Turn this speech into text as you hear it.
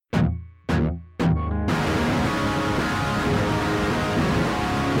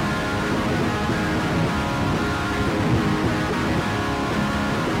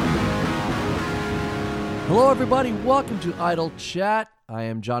Hello, everybody. Welcome to Idle Chat. I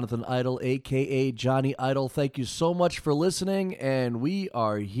am Jonathan Idle, a.k.a. Johnny Idle. Thank you so much for listening, and we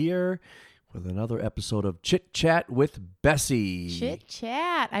are here with another episode of Chit Chat with Bessie. Chit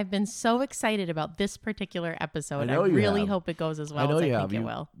Chat. I've been so excited about this particular episode. I know you really have. hope it goes as well I know as you I have. think it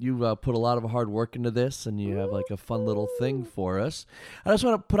will. You put a lot of hard work into this, and you have like a fun little thing for us. I just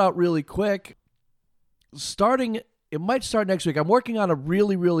want to put out really quick, it might start next week. I'm working on a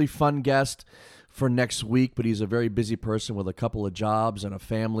really, really fun guest for next week, but he's a very busy person with a couple of jobs and a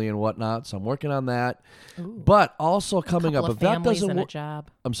family and whatnot. So I'm working on that. Ooh. But also coming up, A if couple that of families doesn't and a work,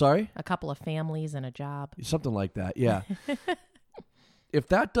 job. I'm sorry, A couple of families and a job. something like that. Yeah. If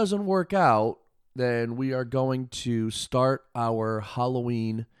that doesn't work out, then we are going to start our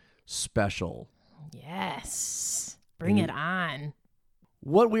Halloween special. Yes. Bring it on.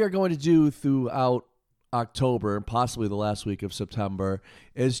 What we are going to do throughout October and possibly the last week of September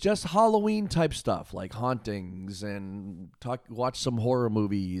is just Halloween type stuff like hauntings and watch some horror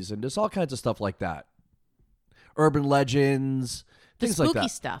movies and just all kinds of stuff like that. Urban legends, things like that. Spooky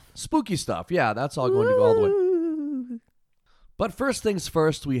stuff. Spooky stuff. Yeah, that's all going to go all the way. But first things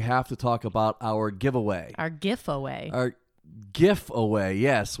first, we have to talk about our giveaway. Our giveaway. Our giveaway.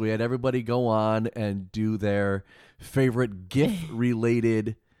 Yes, we had everybody go on and do their favorite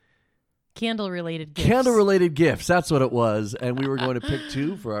gift-related Candle-related gifts. Candle-related gifts, that's what it was. And we were going to pick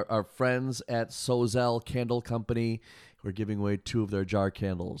two for our friends at Sozel Candle Company. We're giving away 2 of their jar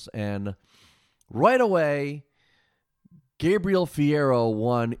candles. And right away, Gabriel Fierro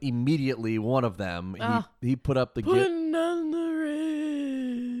won immediately one of them. He put up the gift. Putting on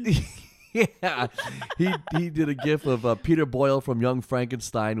the red. Yeah, he did a gif of Peter Boyle from Young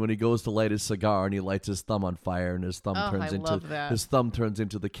Frankenstein when he goes to light his cigar and he lights his thumb on fire and his thumb turns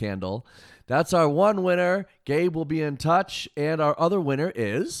into the candle. That's our one winner. Gabe will be in touch, and our other winner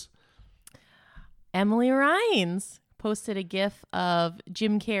is Emily Rhines posted a gif of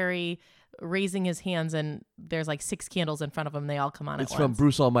Jim Carrey raising his hands, and there's like 6 candles in front of him. They all come on at once. It's from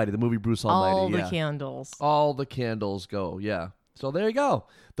Bruce Almighty, the movie Bruce Almighty. All the candles. All the candles go. Yeah. So there you go.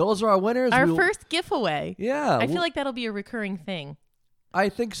 Those are our winners. Our first giveaway. Yeah. I feel like that'll be a recurring thing. I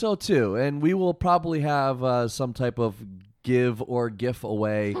think so too. And we will probably have some type of give or gift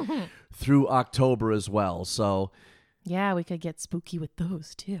away through October as well. So yeah, we could get spooky with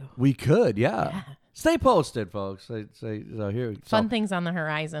those too. We could, yeah. Stay posted, folks. Fun things on the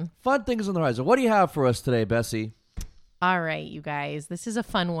horizon. Fun things on the horizon. What do you have for us today, Bessie? All right, you guys. This is a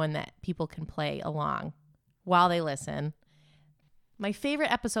fun one that people can play along while they listen. My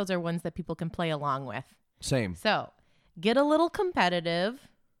favorite episodes are ones that people can play along with. Same. So, get a little competitive.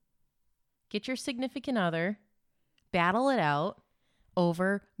 Get your significant other. Battle it out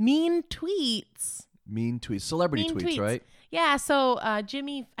over mean tweets. Mean tweets. Celebrity tweets, right? Yeah, so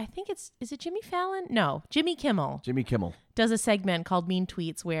Jimmy, is it Jimmy Fallon? No, Jimmy Kimmel. Jimmy Kimmel does a segment called Mean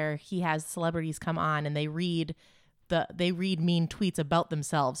Tweets where he has celebrities come on and they read mean tweets about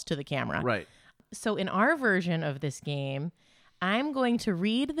themselves to the camera. Right. So in our version of this game, I'm going to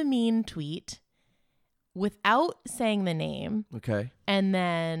read the mean tweet without saying the name. Okay. And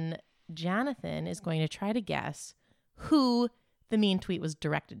then Jonathan is going to try to guess who the mean tweet was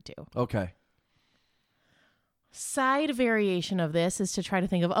directed to. Okay. Side variation of this is to try to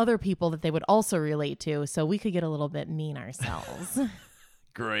think of other people that they would also relate to, so we could get a little bit mean ourselves.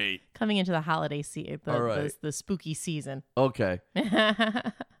 Great. Coming into the holiday season, the spooky season. Okay.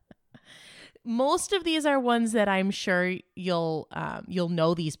 Most of these are ones that I'm sure you'll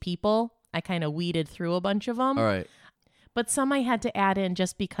know these people. I kind of weeded through a bunch of them. All right. But some I had to add in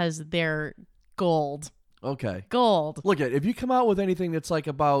just because they're gold. Okay. Gold. Look, if you come out with anything that's like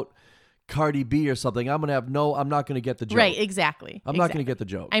about Cardi B or something, I'm not going to get the joke. Right, exactly. I'm not going to get the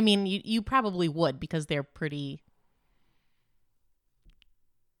joke. I mean, you probably would because they're pretty...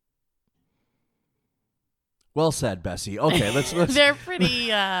 Well said, Bessie. Okay, let's... They're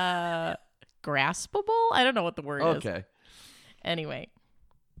pretty graspable? I don't know what the word is. Okay. Anyway,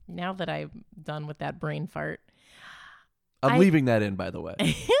 now that I'm done with that brain fart... I'm leaving that in, by the way.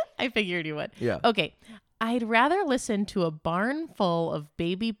 I figured you would. Yeah. Okay. I'd rather listen to a barn full of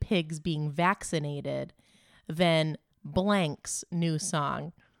baby pigs being vaccinated than blank's new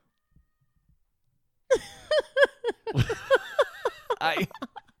song.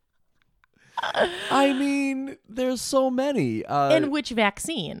 I mean, there's so many. And which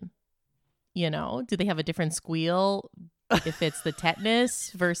vaccine? You know, do they have a different squeal if it's the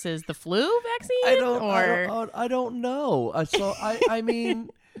tetanus versus the flu vaccine? I don't know. So I mean,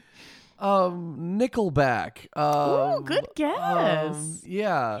 Nickelback. Ooh, good guess.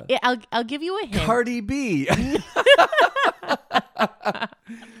 Yeah. I'll give you a hint. Cardi B.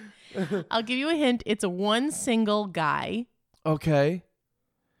 I'll give you a hint. It's one single guy, Okay.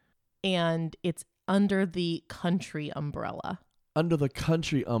 and it's under the country umbrella. Under the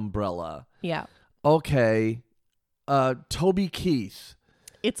country umbrella. Yeah. Okay. Toby Keith.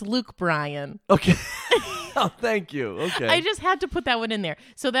 It's Luke Bryan. Okay. Oh, thank you. Okay. I just had to put that one in there.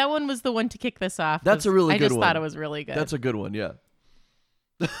 So that one was the one to kick this off. That's a really I good just one. thought it was really good. That's a good one, yeah.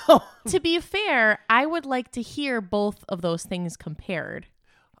 To be fair, I would like to hear both of those things compared.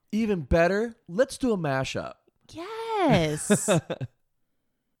 Even better, let's do a mashup. Yes.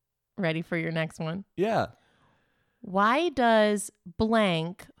 Ready for your next one? Yeah. Why does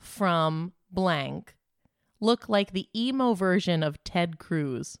blank from blank look like the emo version of Ted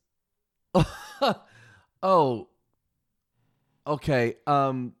Cruz? Oh. Okay.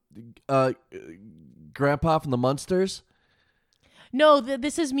 Grandpa from the Munsters? No,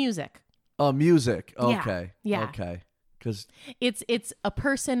 this is music. Oh, music. Yeah. Okay. Yeah. Okay. Because It's a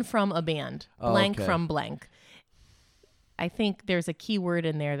person from a band. Oh, Blank okay. from blank. I think there's a key word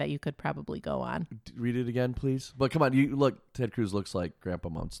in there that you could probably go on. read it again, please. But come on, you look. Ted Cruz looks like Grandpa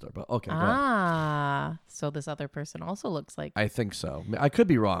Munster. But okay, go ahead. So this other person also looks like. I think so. I could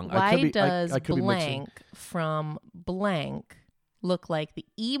be wrong. I Why could be, does I could be mixing blank from blank look like the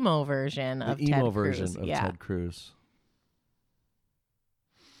emo version the of emo Ted version Cruz? of Yeah. Ted Cruz.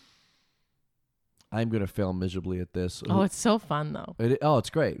 I'm gonna fail miserably at this. Oh, it's so fun though. It's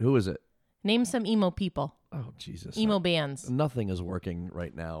great. Who is it? Name some emo people. Oh, Jesus. Emo bands. Nothing is working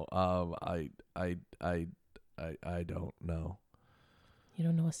right now. I don't know. You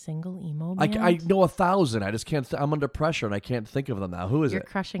don't know a single emo I band? know 1,000. I just can't. I'm under pressure and I can't think of them now. Who is You're it?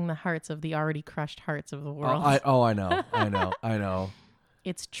 crushing the hearts of the already crushed hearts of the world. I know. I know.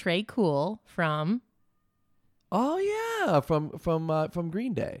 It's Trey Cool from. Oh yeah, from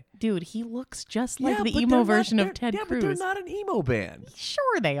Green Day. Dude, he looks just like Yeah, the but emo they're version not- of Ted yeah, Cruz. but they're not an emo band.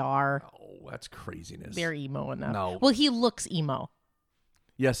 Sure, they are. Oh, that's craziness. They're emo enough. No. Well, he looks emo.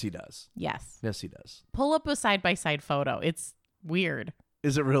 Yes, he does. Yes. Yes, he does. Pull up a side by side photo. It's weird.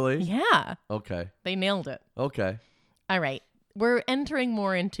 Is it really? Yeah. Okay. They nailed it. Okay. All right. We're entering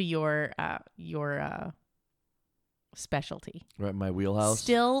more into your specialty. Right, my wheelhouse.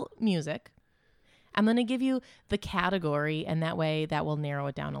 Still music. I'm going to give you the category, and that way that will narrow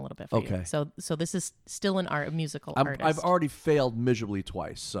it down a little bit for you. Okay. So this is still a musical artist. I've already failed miserably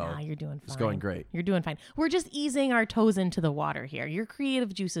twice, so Nah, you're doing fine. it's going great. You're doing fine. We're just easing our toes into the water here. Your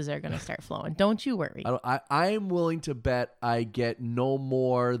creative juices are going to start flowing. Don't you worry. I'm willing to bet I get no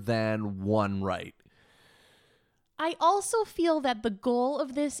more than one right. I also feel that the goal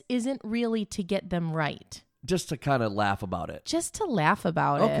of this isn't really to get them right. Just to kind of laugh about it. Just to laugh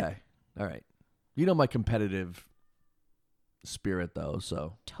about it. Okay. All right. You know my competitive spirit, though,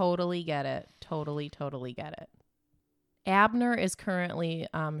 so. Totally get it. Totally get it. Abner is currently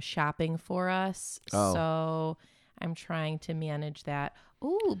shopping for us, Oh. so I'm trying to manage that.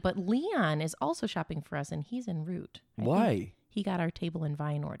 Ooh, but Leon is also shopping for us, and he's en route. I think Why? He got our table in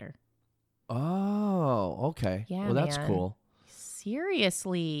Vine order. Oh, okay. Yeah, well, that's man. cool.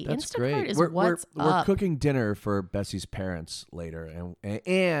 Seriously, That's Instacart great. is we're what's up. cooking dinner for Bessie's parents later,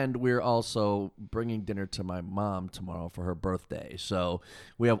 and we're also bringing dinner to my mom tomorrow for her birthday. So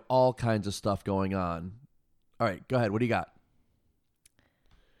we have all kinds of stuff going on. All right, go ahead. What do you got?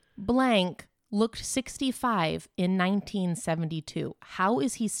 Blank looked 65 in 1972. How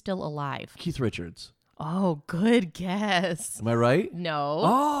is he still alive? Keith Richards. Oh, good guess. Am I right? No.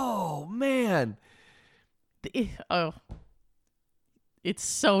 Oh man. Oh. It's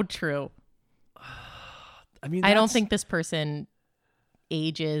so true. I mean, I don't that's- think this person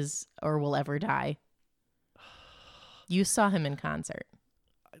ages or will ever die. You saw him in concert.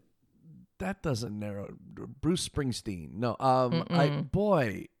 that doesn't narrow. Bruce Springsteen. No. Mm-mm.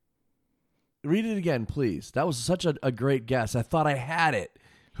 Boy. Read it again, please. That was such a great guess. I thought I had it.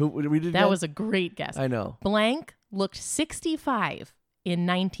 Who read it again? That was a great guess. I know. Blank looked 65 in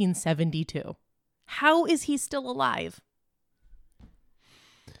 1972. How is he still alive?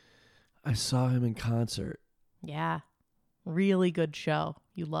 I saw him in concert. Yeah. Really good show.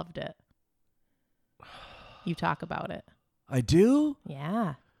 You loved it. You talk about it. I do?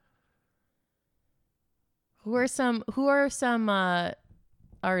 Yeah. Who are some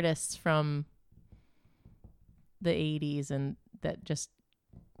artists from the 80s and that just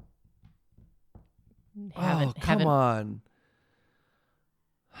haven't come on.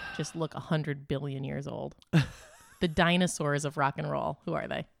 just look 100 billion years old? The dinosaurs of rock and roll. Who are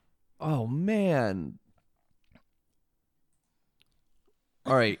they? Oh, man.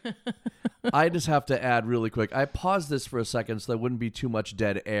 All right. I just have to add really quick. I paused this for a second so there wouldn't be too much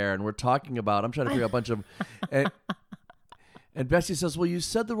dead air. And we're talking about, I'm trying to figure out a bunch of, And Bessie says, well, you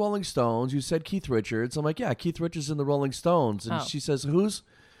said the Rolling Stones. You said Keith Richards. I'm like, yeah, Keith Richards in the Rolling Stones. And Oh. she says, who's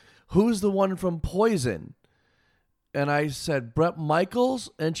the one from Poison? And I said, Bret Michaels.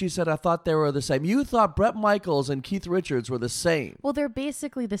 And she said, I thought they were the same. You thought Bret Michaels and Keith Richards were the same. Well, they're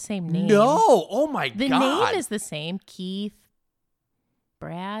basically the same name. No. Oh, my The God. name is the same. Keith.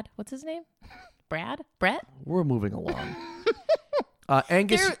 Brad. What's his name? Brad? Brett? We're moving along.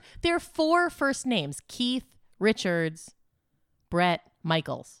 Angus. There are 4 first names. Keith Richards, Brett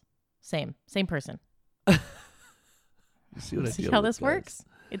Michaels. Same person. See what I See deal how with, this guys. works?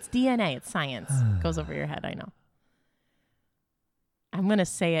 It's DNA. It's science. Goes over your head. I know. I'm gonna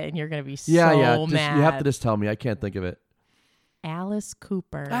say it, and you're gonna be so Yeah. mad. You have to just tell me. I can't think of it. Alice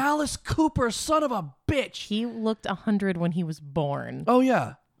Cooper. Alice Cooper, son of a bitch. He looked 100 when he was born. Oh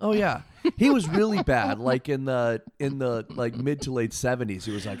yeah. He was really bad. Like in the like mid to late 70s,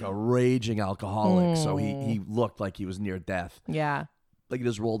 he was like a raging alcoholic. So he looked like he was near death. Yeah. Like he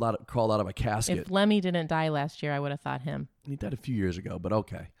just crawled out of a casket. If Lemmy didn't die last year, I would have thought him. He died a few years ago, but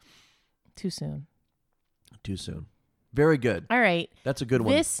okay. Too soon. Too soon. Very good. All right. That's a good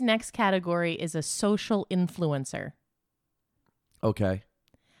one. This next category is a social influencer. Okay.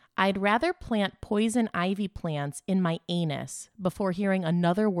 I'd rather plant poison ivy plants in my anus before hearing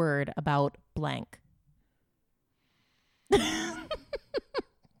another word about blank.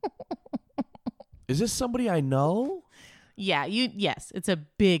 Is this somebody I know? Yeah, yes, it's a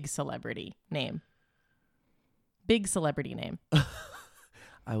big celebrity name. Big celebrity name.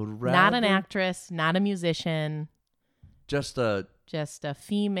 I would rather Not an actress, not a musician, just a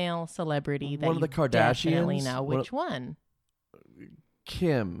female celebrity that one of the you definitely Kardashians? know. One Which one?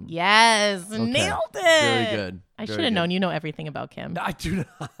 Kim. Yes, Okay. nailed it. Very good. I Very should have good. known you know everything about Kim. I do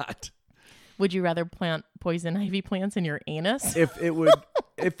not. Would you rather plant poison ivy plants in your anus?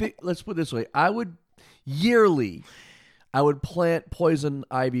 Let's put it this way, I would plant poison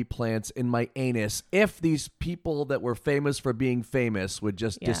ivy plants in my anus if these people that were famous for being famous would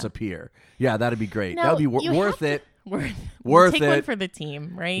just disappear. Yeah, that'd be great. No, That would be you worth have it. Worth Take it. one for the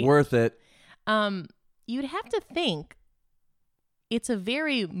team, right? Worth it. You'd have to think it's a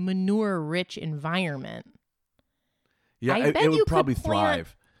very manure-rich environment. Yeah, I bet it would you probably could plant,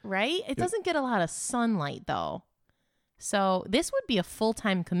 thrive. right? It doesn't get a lot of sunlight though, so this would be a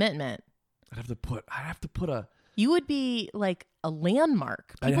full-time commitment. I'd have to put a You would be like a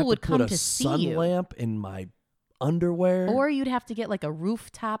landmark. I'd People have would to come put a to see sun you. lamp in my underwear. Or you'd have to get like a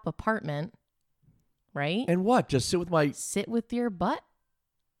rooftop apartment, right? And what? Just sit with my Sit with your butt.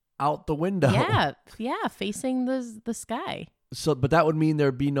 out the window. Yeah, facing the sky. So, but that would mean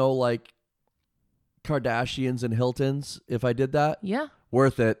there'd be no like Kardashians and Hiltons if I did that. Yeah.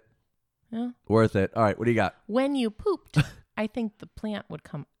 Worth it. Yeah. Worth it. All right, what do you got? When you pooped, I think the plant would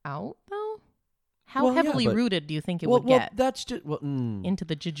come out though. How Well, yeah, heavily but- rooted do you think it well, would get that's just into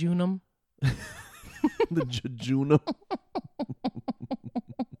the jejunum? the jejunum.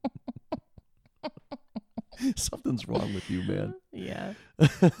 Something's wrong with you, man. Yeah.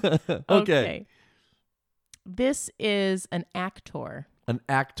 Okay. This is an actor. An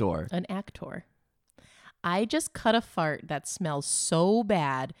actor. An actor. I just cut a fart that smells so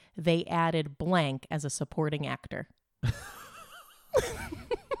bad they added blank as a supporting actor.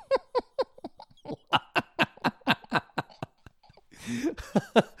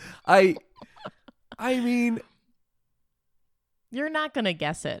 I mean, You're not gonna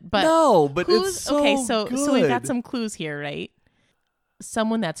guess it, but no, but who's it's so okay? So we've got good. some clues here, right?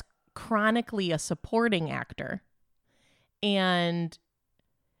 Someone that's chronically a supporting actor and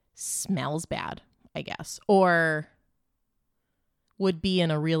smells bad, I guess, or would be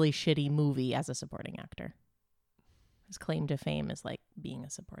in a really shitty movie as a supporting actor. His claim to fame is like being a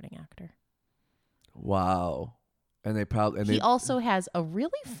supporting actor. Wow. And they probably He also has a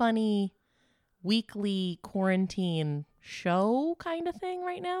really funny weekly quarantine show kind of thing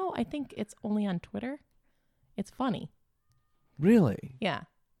right now. I think it's only on Twitter. It's funny. really. Yeah.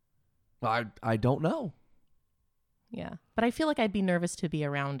 I don't know. Yeah. But I feel like I'd be nervous to be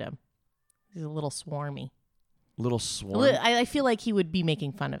around him. He's a little swarmy. Little swarm. I feel like he would be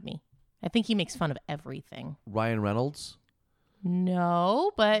making fun of me. I think he makes fun of everything. Ryan Reynolds.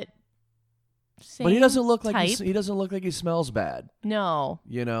 No, but same But he doesn't look like type. he doesn't look like he smells bad. No.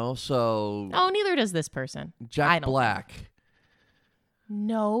 You know, so Oh, neither does this person. I Jack don't Black.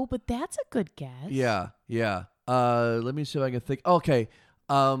 No, but that's a good guess. Yeah. Let me see if I can think. Okay.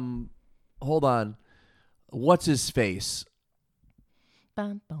 Hold on. What's his face?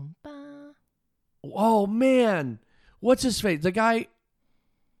 Bum, bum, bum. Oh man. What's his face? The guy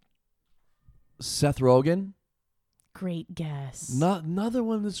Seth Rogen? Great guess. Not another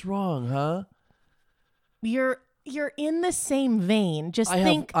one that's wrong, huh? You're You're in the same vein. Just I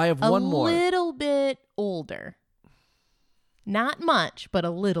think have a one more. little bit older. Not much, but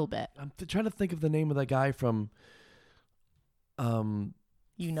a little bit. I'm trying to think of the name of that guy from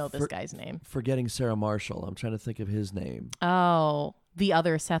You know this guy's name. Forgetting Sarah Marshall. I'm trying to think of his name. Oh, the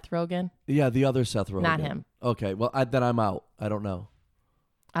other Seth Rogen? Yeah, the other Seth Rogen. Not him. Okay, well, then I'm out. I don't know.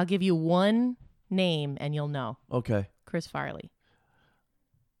 I'll give you one name and you'll know. Okay. Chris Farley.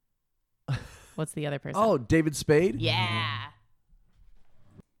 What's the other person? Oh, David Spade? Yeah.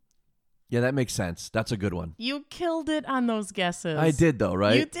 Yeah, that makes sense. That's a good one. You killed it on those guesses. I did, though,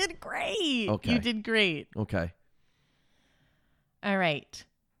 right? You did great. Okay. You did great. Okay. All right.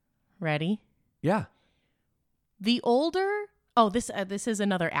 Ready? Yeah. The older... Oh, this is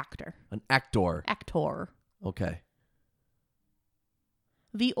another actor. An actor. Actor. Okay.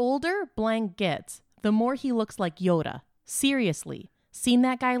 The older blank gets, the more he looks like Yoda. Seriously. Seen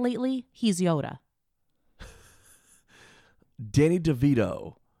that guy lately? He's Yoda. Danny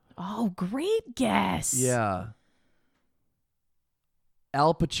DeVito. Oh, great guess. Yeah.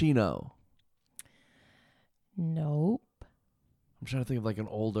 Al Pacino. Nope. I'm trying to think of like an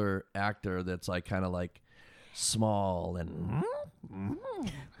older actor that's like kind of like small and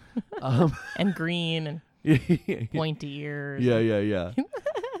And green and yeah, pointy ears. yeah.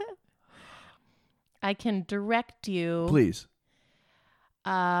 I can direct you. Please.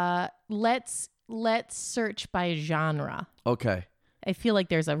 Let's search by genre. Okay. I feel like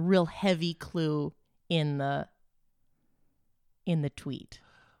there's a real heavy clue in the tweet.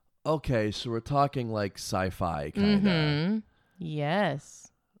 Okay, so we're talking like sci-fi kind of. Mm-hmm.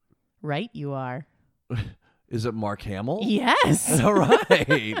 Yes. Right you are. Is it Mark Hamill? Yes. All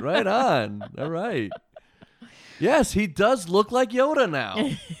right. Right on. All right. Yes, he does look like Yoda now.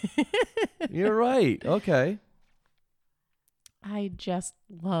 You're right. Okay. I just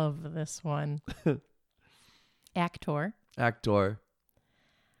love this one. Actor.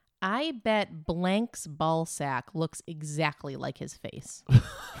 I bet Blank's ball sack looks exactly like his face.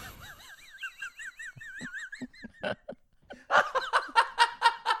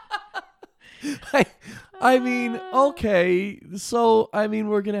 I mean, okay. So, I mean,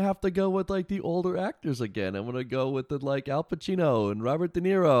 we're going to have to go with like the older actors again. I'm going to go with the like Al Pacino and Robert De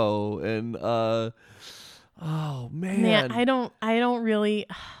Niro and oh man. Man, I don't really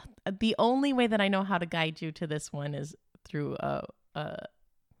the only way that I know how to guide you to this one is through a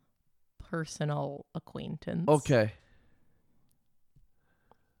personal acquaintance. Okay.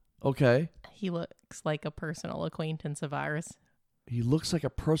 He looks like a personal acquaintance of ours. He looks like a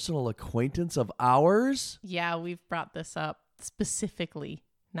personal acquaintance of ours? Yeah, we've brought this up specifically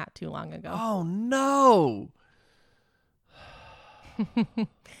not too long ago. Oh no.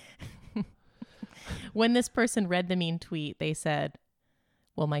 When this person read the mean tweet, they said,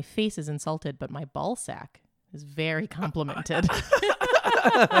 "Well, my face is insulted, but my ball sack is very complimented."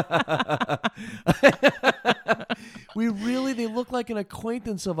 They look like an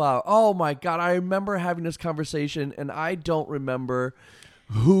acquaintance of ours. Oh my God. I remember having this conversation and I don't remember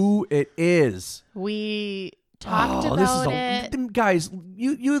who it is. We talked about it. Guys,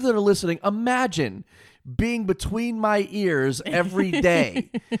 you that are listening, imagine being between my ears every day.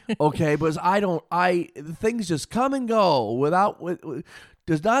 Okay. Because things just come and go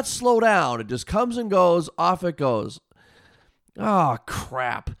does not slow down. It just comes and goes, off it goes. Oh,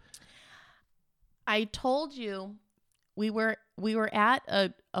 crap. I told you we were at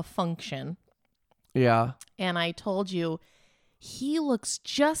a function. Yeah. And I told you he looks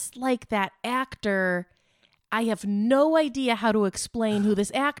just like that actor. I have no idea how to explain who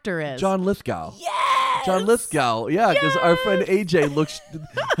this actor is. John Lithgow. Yes. John Lithgow. Yeah, because our friend AJ looks.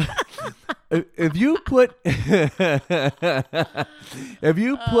 If you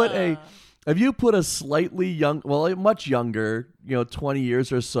put a slightly young, well, much younger, 20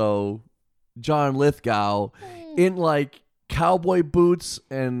 years or so, John Lithgow in like cowboy boots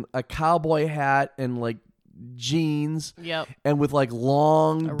and a cowboy hat and like jeans, yep, and with like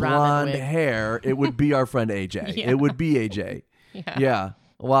long blonde wig. hair, it would be our friend AJ. Yeah. It would be AJ. Yeah.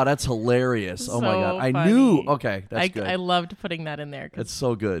 Wow, that's hilarious. Oh my God. I funny. knew. Okay, that's good. I loved putting that in there. That's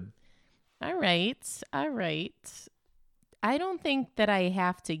so good. All right. I don't think that I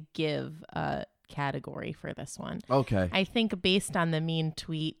have to give a category for this one. Okay. I think based on the mean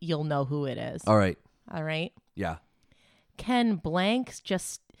tweet, you'll know who it is. All right. Yeah. Can blank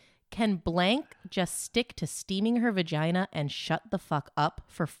just stick to steaming her vagina and shut the fuck up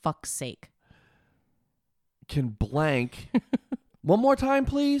for fuck's sake? Can blank one more time,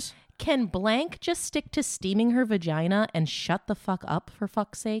 please? Can blank just stick to steaming her vagina and shut the fuck up for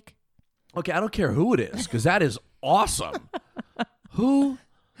fuck's sake? Okay, I don't care who it is because that is awesome. Who?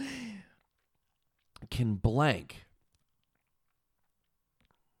 can blank.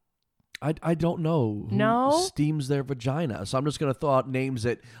 I don't know who No? steams their vagina. So I'm just going to throw out names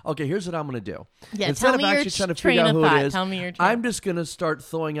that, okay, here's what I'm going to do. Yeah, Instead tell of me your actually trying to train figure out of who thought. it is, Tell me your train I'm just going to start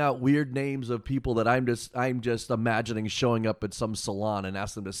throwing out weird names of people that I'm just imagining showing up at some salon and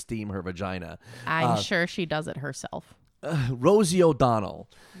ask them to steam her vagina. I'm sure she does it herself. Rosie O'Donnell,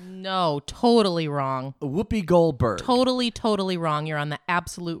 No, totally wrong. Whoopi Goldberg, Totally wrong. You're on the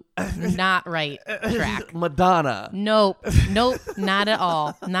absolute not right track. Madonna. Nope, not at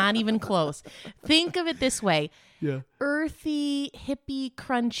all. Not even close. Think of it this way. Yeah. Earthy, hippie,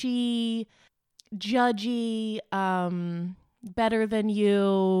 crunchy, judgy, better than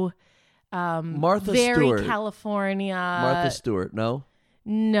you, Martha very Stewart. California. Martha Stewart, no?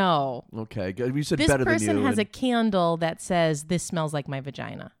 No. Okay, good. You said This better than you. person has a and- candle that says, "This smells like my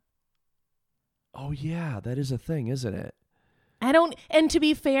vagina." Oh, yeah, that is a thing, isn't it? And to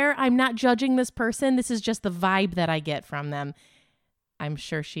be fair, I'm not judging this person. This is just the vibe that I get from them. I'm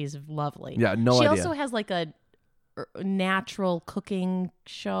sure she's lovely. Yeah, no She idea. also has like a natural cooking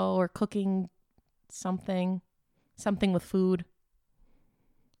show or cooking something with food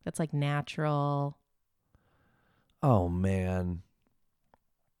that's like natural. Oh, man.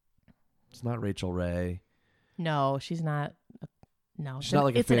 It's not Rachel Ray. No, she's not. No, She's not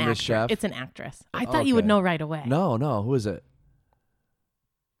like a it's an famous actor. chef? It's an actress. I thought you would Okay. know right away. No, who is it?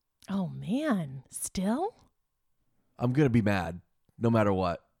 Oh man, still? I'm going to be mad no matter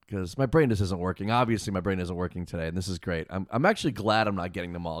what because my brain just isn't working. Obviously, my brain isn't working today, and this is great. I'm actually glad I'm not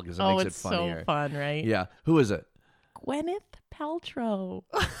getting them all because it Oh, makes it's it funnier. so fun, right? Yeah. Who is it? Gwyneth Paltrow.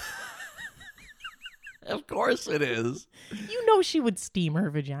 Of course it is. You know she would steam her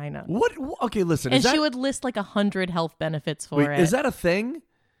vagina. What? Okay, listen. And is that, she would list like 100 health benefits for wait, it. is that a thing?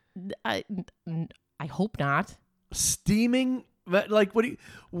 I hope not. Steaming? Like, what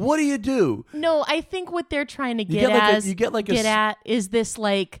do you do? No, I think what they're trying to You get get like a s- at is this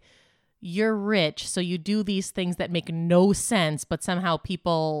like you're rich, so you do these things that make no sense, but somehow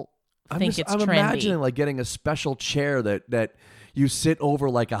people think it's I'm trendy. imagining like getting a special chair that you sit over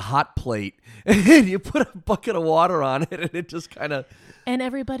like a hot plate and you put a bucket of water on it and it just kind of And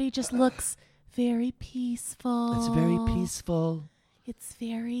everybody just looks very peaceful. it's very peaceful. It's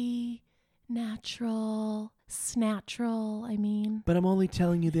very natural. Snatchral, I mean. But I'm only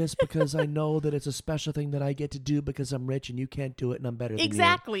telling you this because I know that it's a special thing that I get to do because I'm rich and you can't do it and I'm better than you.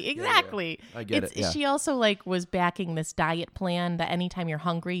 Exactly. I get it, yeah. She also like was backing this diet plan that anytime you're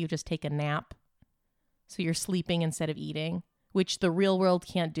hungry, you just take a nap. So you're sleeping instead of eating, which the real world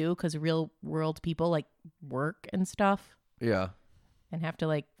can't do because real world people like work and stuff Yeah. and have to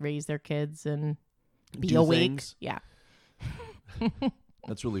like raise their kids and be Do awake. things. Yeah.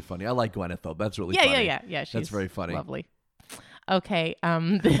 That's really funny. I like Gwyneth though. That's really Yeah, funny. yeah. She's That's very funny. Lovely. Okay.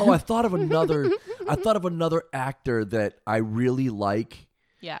 Oh, I thought of another actor that I really like.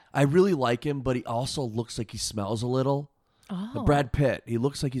 Yeah. I really like him, but he also looks like he smells a little. Oh. Brad Pitt. He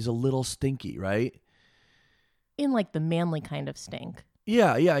looks like he's a little stinky, right? In like the manly kind of stink.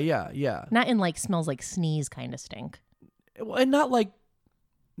 Yeah. Not in like smells like sneeze kind of stink. And not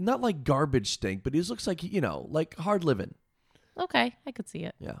like garbage stink, but he just looks like, like hard living. Okay, I could see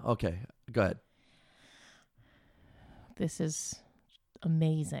it. Yeah. Okay. Go ahead. This is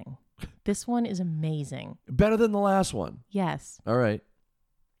amazing. This one is amazing. Better than the last one. Yes. All right.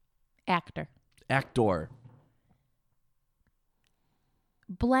 Actor. Actor.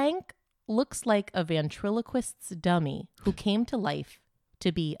 Blank looks like a ventriloquist's dummy who came to life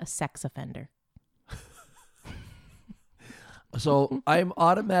to be a sex offender. So I'm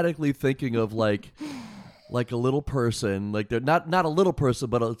automatically thinking of like a little person, like they're not a little person,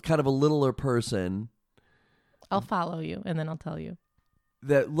 but a kind of a littler person I'll follow you and then I'll tell you.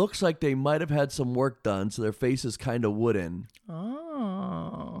 that looks like they might have had some work done, so their face is kind of wooden.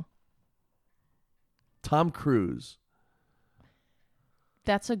 Oh. Tom Cruise.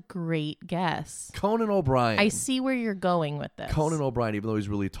 That's a great guess. Conan O'Brien. I see where you're going with this. Conan O'Brien, even though he's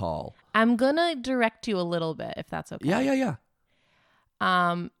really tall. I'm going to direct you a little bit if that's okay. Yeah.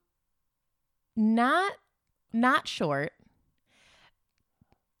 Not short.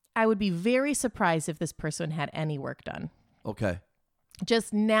 I would be very surprised if this person had any work done. Okay.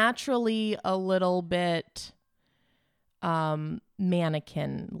 Just naturally a little bit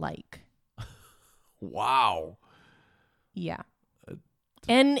mannequin like. Wow. Yeah.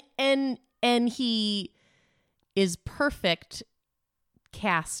 And he is perfect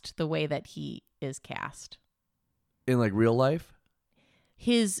cast the way that he is cast. In like real life?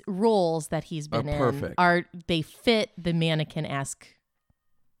 His roles that he's been in perfect. they fit the mannequin-esque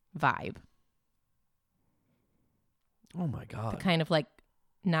vibe. Oh my God. The kind of like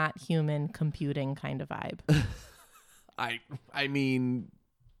not human computing kind of vibe. I mean,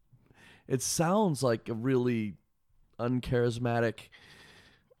 it sounds like a really uncharismatic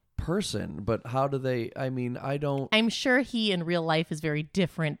person, but how do they? I mean, I don't. I'm sure he in real life is very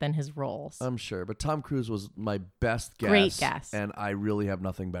different than his roles. I'm sure, but Tom Cruise was my best guess. Great guess. And I really have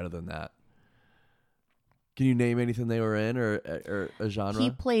nothing better than that. Can you name anything they were in or a genre?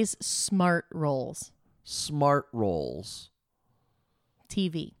 He plays smart roles. Smart roles.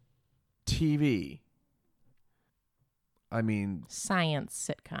 TV. I mean, Science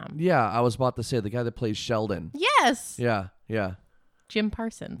sitcom. yeah, I was about to say the guy that plays Sheldon. Yes. Yeah. Jim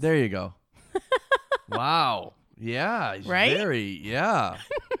Parsons. There you go. Wow. Yeah. He's Right? Yeah.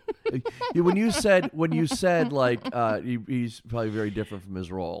 When you said like he's probably very different from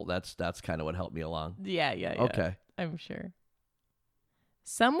his role. That's kind of what helped me along. Yeah. Okay. I'm sure.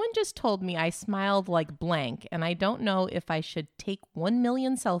 Someone just told me I smiled like blank, and I don't know if I should take 1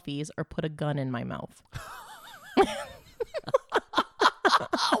 million selfies or put a gun in my mouth.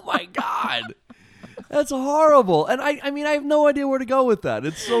 Oh my God. That's horrible. And I mean, I have no idea where to go with that.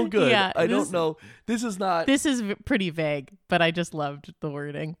 It's so good. Yeah, I don't know. This is not. This is pretty vague, but I just loved the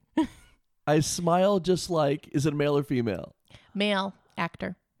wording. I smile just like, is it male or female? Male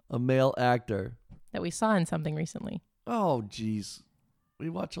actor A male actor. that we saw in something recently. Oh, geez. We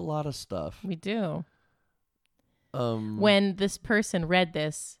watch a lot of stuff. We do. Um, When this person read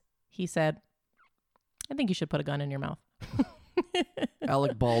this, he said, I think you should put a gun in your mouth.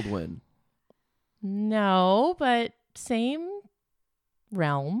 Alec Baldwin. No, but same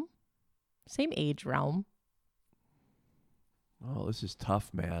realm, same age realm. Oh, this is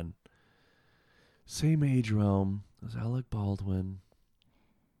tough, man. Same age realm as Alec Baldwin.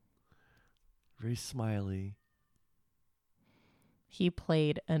 Very smiley. He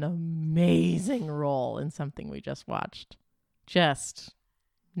played an amazing role in something we just watched. Just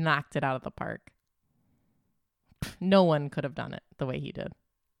knocked it out of the park. No one could have done it the way he did.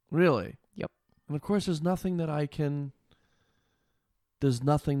 Really? Yep. And of course, there's nothing that I can. Of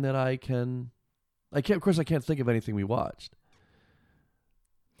course, I can't think of anything we watched.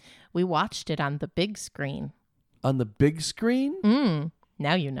 We watched it on the big screen. On the big screen?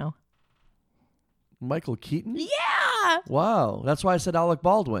 Now you know. Michael Keaton? Yeah. Wow. That's why I said Alec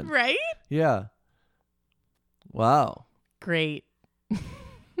Baldwin. Right? Yeah. Wow. Great.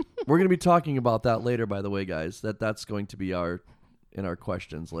 We're going to be talking about that later, by the way, guys. That's going to be in our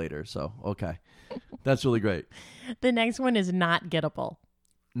questions later. So, okay. That's really great. The next one is not gettable.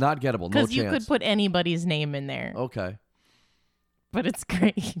 Not gettable. No chance. Because you could put anybody's name in there. Okay. But it's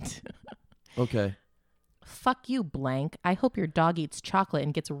great. Okay. Fuck you, blank. I hope your dog eats chocolate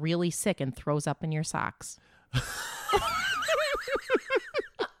and gets really sick and throws up in your socks.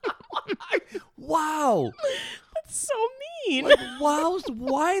 Wow. That's so mean. Like, wow.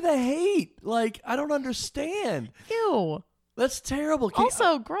 Why the hate? Like, I don't understand. Ew. That's terrible.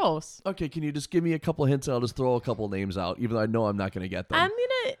 Also gross. Okay, can you just give me a couple hints and I'll just throw a couple names out, even though I know I'm not going to get them.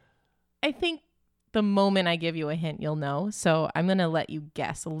 I think the moment I give you a hint, you'll know. So I'm going to let you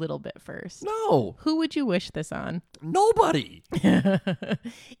guess a little bit first. No. Who would you wish this on? Nobody.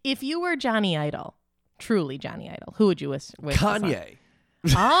 If you were Johnny Idol, truly Johnny Idol, who would you wish Kanye.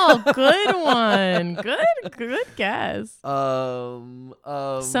 This on? Oh, good one. Good guess.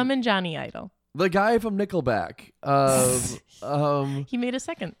 Summon Johnny Idol. The guy from Nickelback. He made a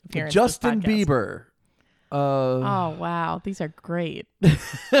second appearance. Justin this podcast. Bieber. Oh wow, these are great.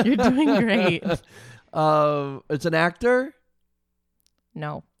 You're doing great. It's an actor.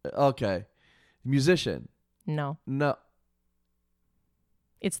 No, Okay, musician. no. No.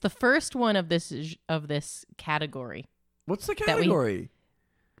 It's the first one of this category. What's the category?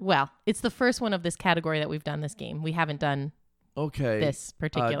 Well, it's the first one of this category that we've done this game. We haven't done Okay. this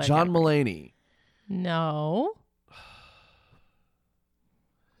particular. John category. Mulaney. No.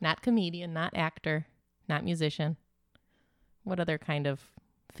 Not comedian, not actor, not musician. What other kind of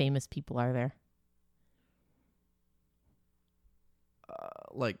famous people are there?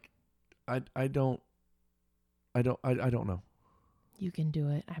 I don't know. You can do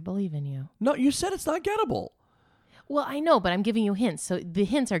it. I believe in you. No, you said it's not gettable. Well, I know, but I'm giving you hints. So the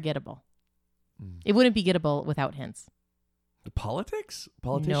hints are gettable. It wouldn't be gettable without hints. Politics?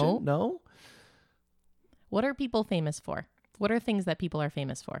 Politician? No. What are people famous for? What are things that people are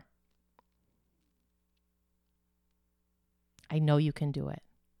famous for? I know you can do it.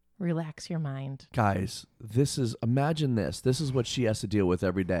 Relax your mind. Guys, imagine this. This is what she has to deal with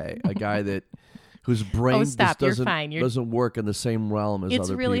every day. A guy whose brain just stop. You're fine. doesn't work in the same realm as other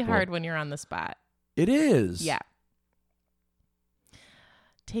people. It's really hard when you're on the spot. It is. Yeah.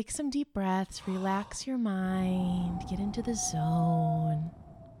 Take some deep breaths. Relax your mind. Get into the zone.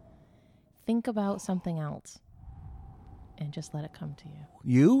 think about something else and just let it come to you.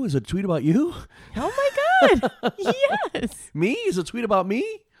 You? Is it a tweet about you? Oh my God. Yes. Me? Is it a tweet about me?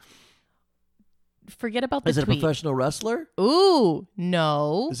 Forget about the Is it tweet. a professional wrestler? Ooh,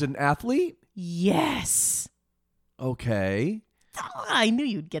 no. Is it an athlete? Yes. Okay. Oh, I knew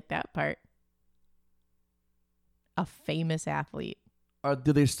you'd get that part. A famous athlete.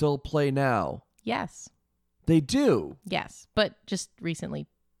 Do they still play now? Yes. They do. Yes. But just recently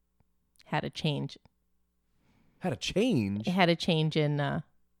had a change. Had a change. It had a change in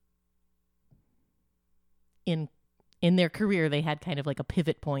their career. They had kind of like a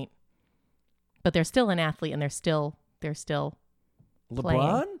pivot point. But they're still an athlete and they're still LeBron?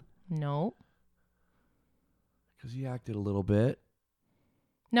 playing. No. Because he acted a little bit.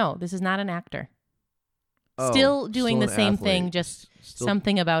 No, this is not an actor. Oh, Still doing still the an same athlete. thing, just Still-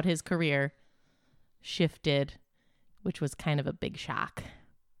 something about his career shifted, which was kind of a big shock.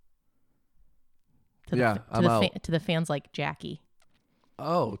 Yeah, I'm out. To the fans like Jackie.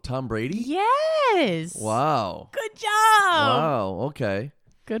 Oh, Tom Brady? Yes. Wow. Good job. Wow. Okay.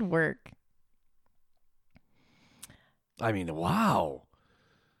 Good work. I mean, wow.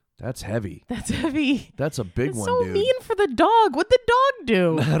 That's heavy. That's heavy. That's a big That's one, so dude. mean for the dog. What'd the dog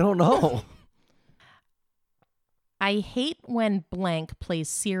do? I don't know. I hate when blank plays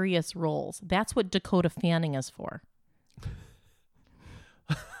serious roles. That's what Dakota Fanning is for.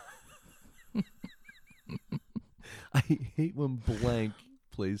 I hate when blank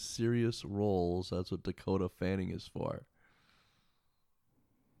plays serious roles. That's what Dakota Fanning is for.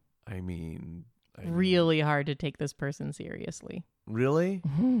 I mean, Really hard to take this person seriously. really?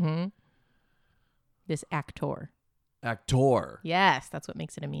 Mm-hmm. This actor. Actor. Yes, that's what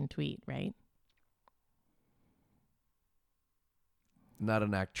makes it a mean tweet, right? Not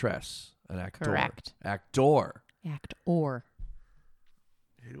an actress. An actor. Correct. Actor. Actor.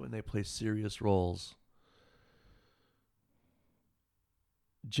 I hate it when they play serious roles.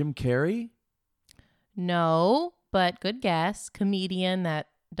 Jim Carrey? No, but good guess. Comedian that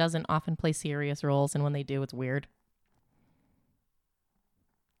doesn't often play serious roles, and when they do, it's weird.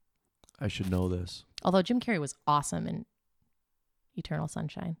 I should know this. Although Jim Carrey was awesome in Eternal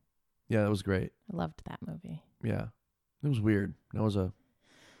Sunshine. Yeah, that was great. I loved that movie. Yeah. It was weird. That was a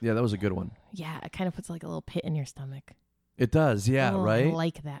good one. Yeah, it kind of puts like a little pit in your stomach. It does, yeah, Oh, right? I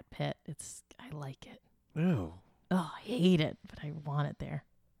like that pit. I like it. Ew. Oh, I hate it, but I want it there.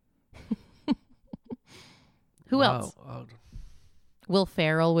 Who Wow. else? Oh, Will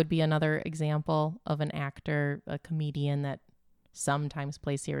Ferrell would be another example of an actor, a comedian that sometimes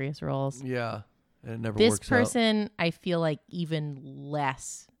plays serious roles. yeah. And it never This works out. person, I feel like even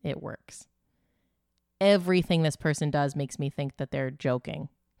less it works. Everything this person does makes me think that they're joking.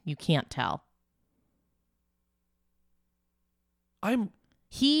 You can't tell.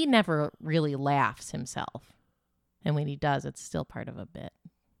 He never really laughs himself. And when he does, it's still part of a bit.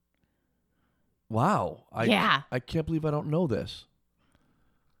 Wow. Yeah. I can't believe I don't know this.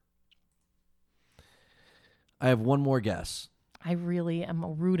 I have one more guess. I really am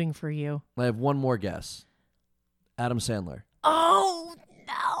rooting for you. I have one more guess. Adam Sandler. Oh,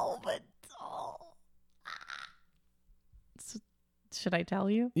 no, but... Should I tell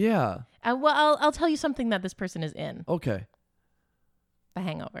you? Yeah. Well, I'll tell you something that this person is in. Okay. The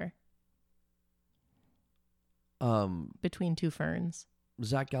Hangover. Between Two Ferns.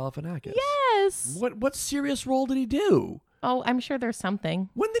 Zach Galifianakis. Yes. What serious role did he do? Oh, I'm sure there's something.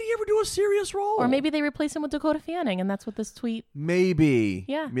 When did he ever do a serious role? Or maybe they replace him with Dakota Fanning, and that's what this tweet... Maybe.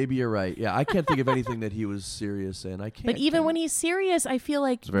 Yeah. Maybe you're right. Yeah, I can't think of anything that he was serious in. I can't. But even when he's serious, I feel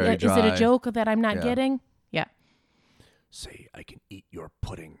like, It's very is it dry. a joke that I'm not Yeah. getting? Yeah. Say, I can eat your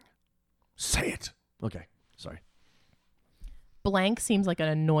pudding. Say it. Okay. Sorry. Blank seems like an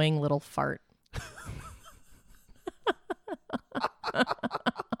annoying little fart.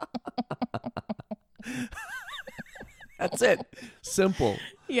 That's it. Simple.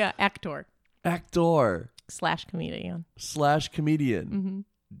 Yeah, actor Actor / comedian. / comedian. Mm-hmm.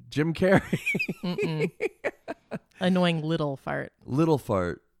 Jim Carrey. Annoying little fart. Little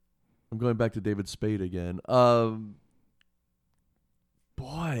fart. I'm going back to David Spade again. Boy.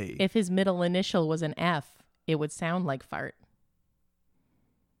 If his middle initial was an F, it would sound like fart.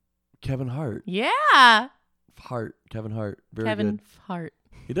 Kevin Hart. Yeah. Kevin Hart. Very Kevin good. Fart.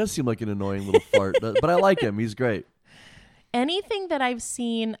 He does seem like an annoying little fart, but I like him. He's great. Anything that I've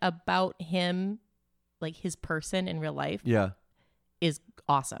seen about him, like his person in real life, Yeah. is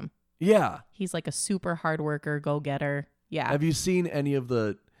awesome. Yeah. He's like a super hard worker, go-getter. Yeah. Have you seen any of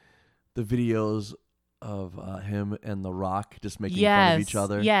the videos of him and The Rock just making fun of each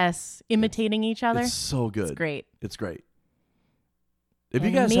other? Yes. Imitating each other. It's so good. It's great. It's great. If you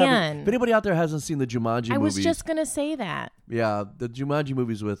And guys man, haven't, if anybody out there hasn't seen the Jumanji movies, I was just going to say that. yeah, the Jumanji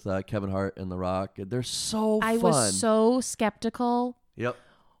movies with Kevin Hart and The Rock, they're so fun. I was so skeptical. Yep.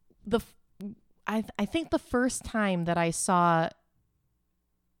 I think the first time that I saw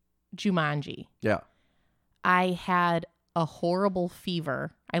Jumanji, Yeah. I had a horrible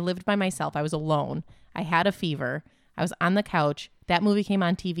fever. I lived by myself. I was alone. I had a fever. I was on the couch. That movie came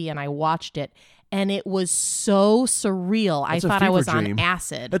on TV and I watched it. And it was so surreal. That's a I thought I fever was dream. on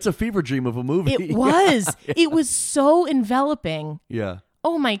acid. That's a fever dream of a movie. It was. Yeah. It was so enveloping. Yeah.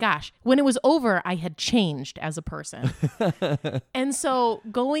 Oh my gosh. When it was over, I had changed as a person. And so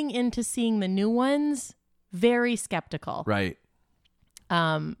going into seeing the new ones, very skeptical. Right.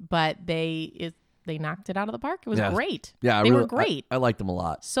 But they knocked it out of the park. It was Yeah. great. Yeah. They were great. I liked them a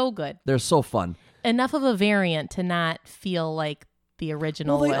lot. So good. They're so fun. Enough of a variant to not feel like the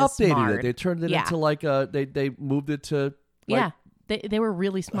original Well, they was updated marred. it. They turned it Yeah. into like they moved it to like Yeah. They were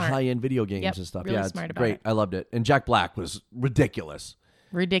really smart. high-end video games Yep, and stuff. really Yeah, it's smart about great. it. I loved it. And Jack Black was ridiculous.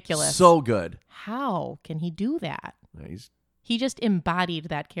 Ridiculous. So good. How can he do that? Yeah, He just embodied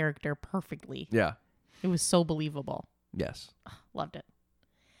that character perfectly. yeah. It was so believable. Yes. Loved it.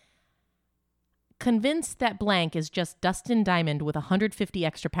 Convinced that blank is just Dustin Diamond with 150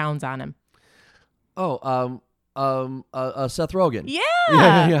 extra pounds on him. Oh, Seth Rogen. Yeah.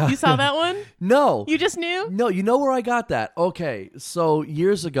 Yeah. You saw that one? No. You just knew? No, you know where I got that? Okay, so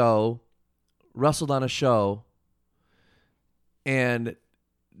years ago, wrestled on a show, and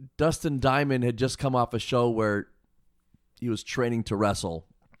Dustin Diamond had just come off a show where he was training to wrestle.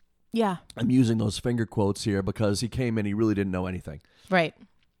 Yeah. I'm using those finger quotes here because he came in, he really didn't know anything. Right.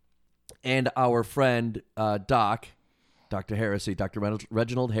 And our friend, Dr. Heresy, Dr.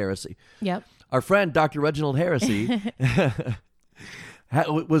 Reginald Heresy, Yep. our friend, Dr. Reginald Heresy,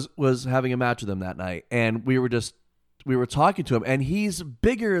 was having a match with him that night. And we were talking to him, and he's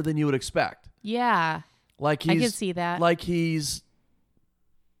bigger than you would expect. Yeah. Like I he's, could see that. Like he's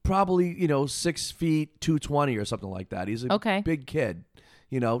probably, 6 feet, 220 or something like that. He's a Okay. big kid,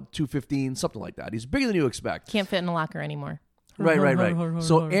 215, something like that. He's bigger than you expect. Can't fit in a locker anymore. Right.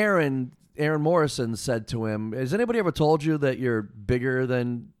 So Aaron Morrison said to him, "Has anybody ever told you that you're bigger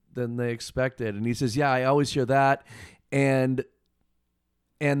than they expected?" And he says, "Yeah, I always hear that, and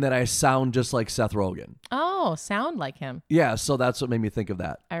that I sound just like Seth Rogen." Oh, sound like him. Yeah, so that's what made me think of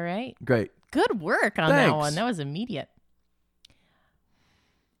that. All right. Great. Good work on that Thanks. one. That was immediate.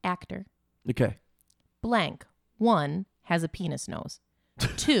 Actor. Okay. Blank. 1 has a penis nose.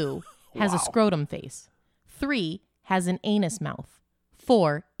 2 has a Wow. scrotum face. 3 has an anus mouth.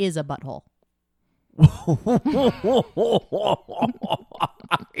 4 is a butthole.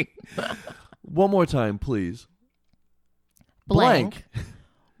 One more time, please. Blank.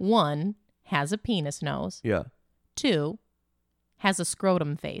 1 has a penis nose. Yeah. 2 has a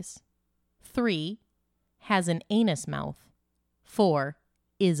scrotum face. 3 has an anus mouth. 4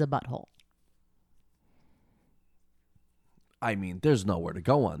 is a butthole. I mean, there's nowhere to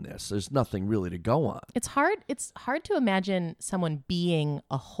go on this. There's nothing really to go on. It's hard to imagine someone being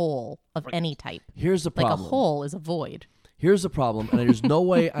a hole of any type. Here's the Like problem. a hole is a void. Here's the problem, and there's no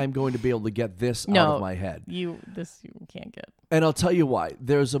way I'm going to be able to get this out No. of my head. You can't get. And I'll tell you why.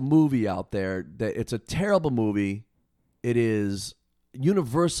 There's a movie out there that it's a terrible movie. It is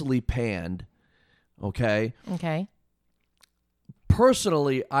universally panned. Okay. Okay.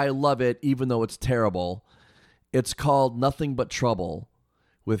 Personally, I love it, even though it's terrible. It's called Nothing But Trouble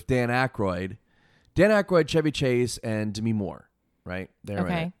with Dan Aykroyd. Dan Aykroyd, Chevy Chase, and Demi Moore. Right? They're in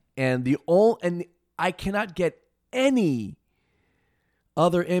Okay. it. And I cannot get any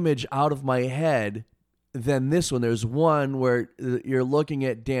other image out of my head than this one. There's one where you're looking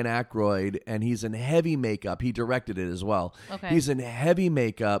at Dan Aykroyd, and he's in heavy makeup. He directed it as well. Okay. He's in heavy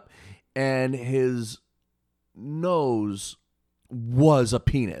makeup, and his nose was a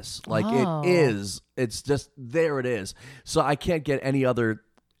penis. Like Oh. it is. It's just, there it is. So I can't get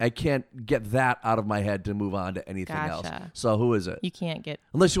that out of my head to move on to anything else. Gotcha. So who is it? You can't get.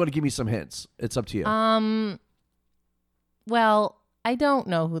 Unless you want to give me some hints. It's up to you. Well, I don't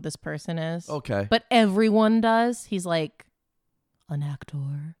know who this person is. Okay. But everyone does. He's like an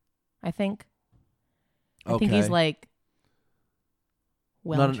actor, I think. I think he's Okay. like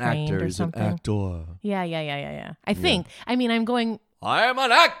well Not an trained actor, or he's something. an actor. Yeah. I think. I mean, I am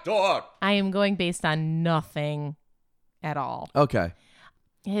an actor. I am going based on nothing at all. Okay.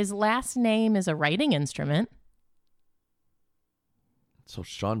 His last name is a writing instrument. So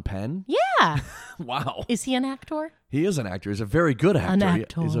Sean Penn? Yeah. Wow. Is he an actor? He is an actor. He's a very good actor. An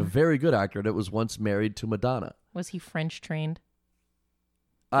actor. He's a very good actor that was once married to Madonna. Was he French trained?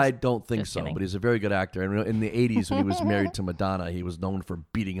 I don't think just so, kidding. but he's a very good actor. And in the 80s, when he was married to Madonna, he was known for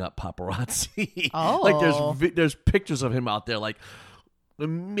beating up paparazzi. Oh. Like there's pictures of him out there, like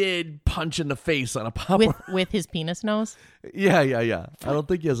mid punch in the face on a paparazzi. with his penis nose. Yeah. I don't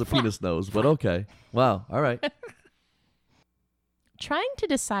think he has a penis nose, but okay. Wow. All right. Trying to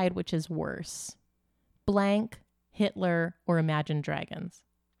decide which is worse, Blank, Hitler, or Imagine Dragons.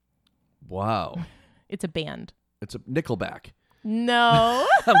 Wow. It's a band. It's a Nickelback. No.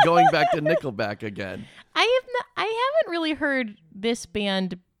 I'm going back to Nickelback again. I haven't really heard this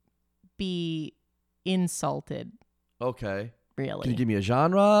band be insulted, Okay. really. Can you give me a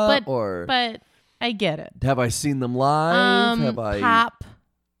genre? But I get it. Have I seen them live? Have I? Pop,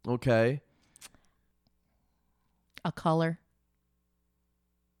 Okay. a color.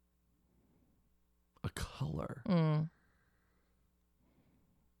 A color.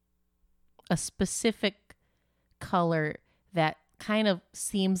 A specific color that kind of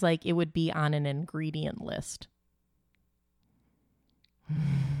seems like it would be on an ingredient list.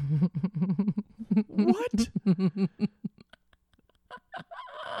 What?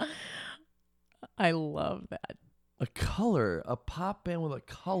 I love that. A color. A pop band with a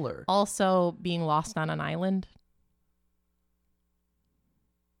color. Also, being lost on an island.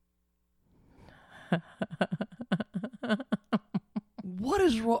 What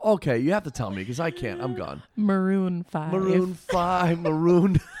is wrong? Okay, you have to tell me because I can't. I'm gone. Maroon 5. Maroon 5.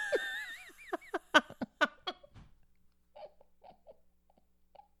 Maroon.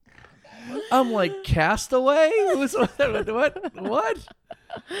 I'm like Castaway. What?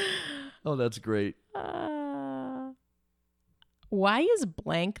 Oh, that's great. Why is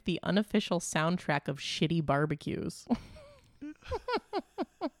Blank the unofficial soundtrack of shitty barbecues?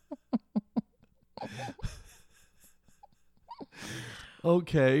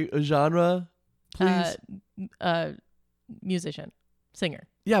 Okay, a genre, please. Musician, singer.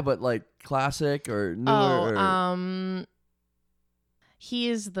 Yeah, but like classic or newer. He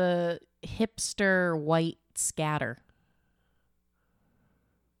is the hipster white scatter.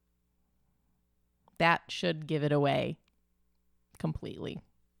 That should give it away completely.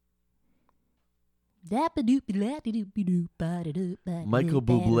 Michael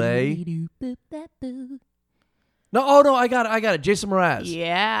Bublé. No, I got it. Jason Mraz.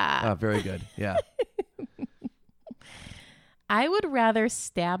 Yeah. Ah, very good. Yeah. I would rather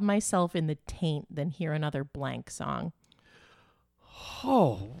stab myself in the taint than hear another Blank song.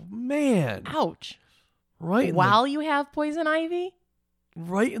 Oh man! Ouch! Right. While you have poison ivy,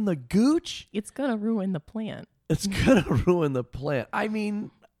 right in the gooch. it's gonna ruin the plant. It's gonna ruin the plant. I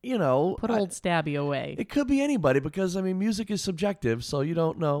mean, you know, Put old Stabby away. it could be anybody because I mean, music is subjective, so you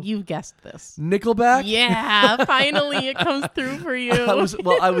don't know. You guessed this. Nickelback. Yeah, finally it comes through for you.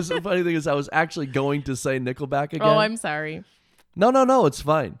 The funny thing is, I was actually going to say Nickelback again. Oh, I'm sorry. No, it's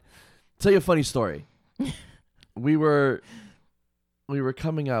fine. Tell you a funny story. We were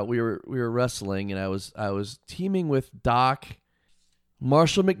coming out. We were wrestling, and I was teaming with Doc,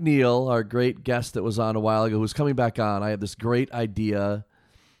 Marshall McNeil, our great guest that was on a while ago, who's coming back on. I have this great idea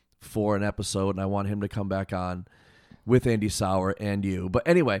for an episode, and I want him to come back on with Andy Sauer and you. But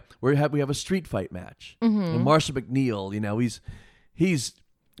anyway, we have a street fight match, and Marshall McNeil, you know, he's.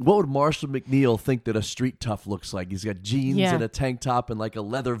 What would Marshall McNeil think that a street tough looks like? He's got jeans and a tank top and like a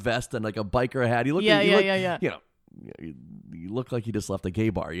leather vest and like a biker hat. You know, you look like he just left a gay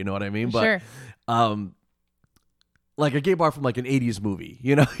bar. You know what I mean? Sure. But like a gay bar from like an 80s movie.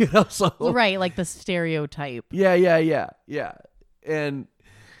 You know. So Right, like the stereotype, yeah. And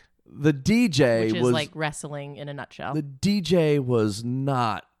the DJ which is was like wrestling in a nutshell. the DJ was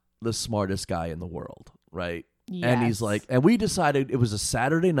not the smartest guy in the world, right? And he's Yes. like, and we decided it was a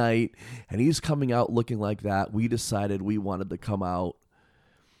Saturday night, and he's coming out looking like that. We decided we wanted to come out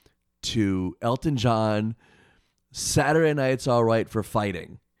to Elton John, Saturday Night's All Right for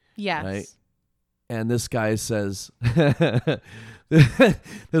Fighting. Yes. Right? And this guy says,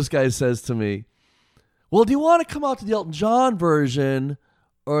 to me, well, do you want to come out to the Elton John version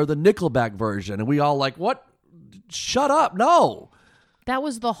or the Nickelback version? And we all like, what? Shut up. No. That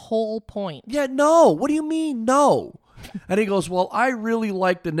was the whole point. Yeah, no. What do you mean, no? And he goes, well, I really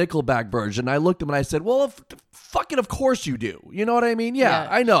like the Nickelback version. I looked at him and I said, well, fucking of course you do. You know what I mean? Yeah,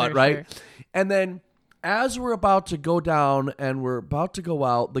 I know it, right? Sure. And then as we're about to go down and we're about to go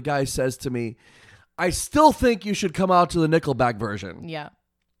out, the guy says to me, I still think you should come out to the Nickelback version. Yeah.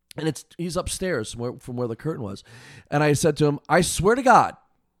 And he's upstairs from where the curtain was. And I said to him, I swear to God,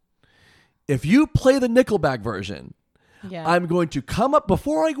 if you play the Nickelback version, Yeah. I'm going to come up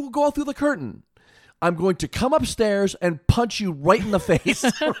before I go through the curtain. I'm going to come upstairs and punch you right in the face.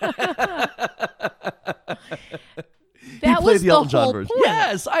 That he played was the the Elton John whole version. point.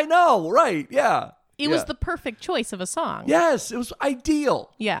 Yes, I know. Right? Yeah. It was the perfect choice of a song. Yes, it was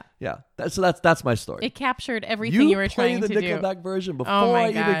ideal. Yeah. Yeah. That's my story. It captured everything you were play trying the to do. Nickelback version before Oh my I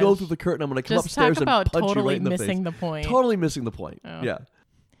even go gosh. through the curtain. I'm going to come Just talk upstairs and about punch you totally right in the missing face. the point. Totally missing the point. Oh. Yeah.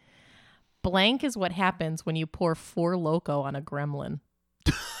 Blank is what happens when you pour Four Loko on a gremlin.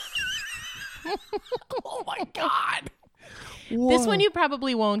 Oh my God. This one you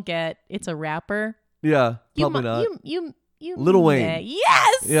probably won't get. It's a rapper. Yeah, You probably not. You Lil Wayne.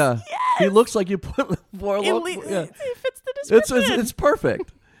 Yes. Yeah. Yes. He looks like you put four It, local. Yeah. it fits the description. It's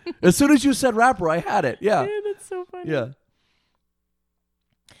perfect. As soon as you said rapper, I had it. Yeah. Yeah, that's so funny. Yeah.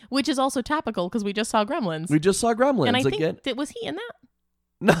 Which is also topical because we just saw Gremlins. We just saw Gremlins and I think again. was he in that?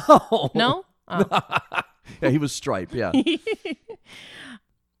 No. No. Oh. Yeah, he was Stripe. Yeah.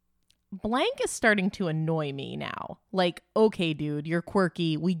 Blank is starting to annoy me now. Like, okay, dude, you're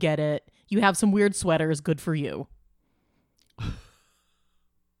quirky. We get it. You have some weird sweaters. Good for you.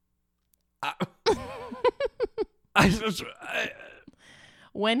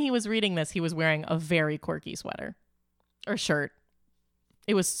 When he was reading this, he was wearing a very quirky sweater or shirt.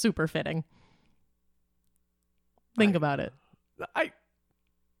 It was super fitting. Think about it.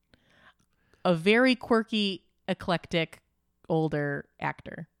 A very quirky, eclectic, older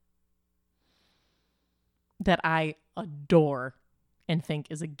actor that I adore and think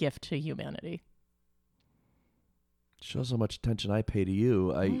is a gift to humanity. Shows how much attention I pay to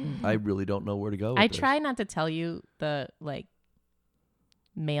you. I really don't know where to go with I this. try not to tell you the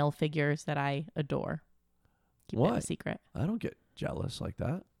male figures that I adore. Keep it Why? a secret. I don't get jealous like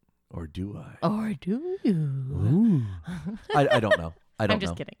that. Or do I? Or do you? Ooh. I don't know. I don't know. I'm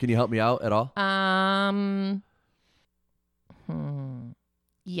just kidding. Can you help me out at all?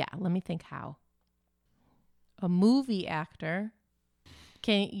 Yeah, let me think how. A movie actor.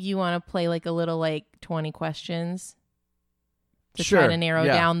 Can you want to play like a little 20 questions to Sure. try to narrow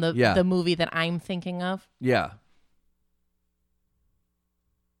Yeah. down the Yeah. movie that I'm thinking of? Yeah.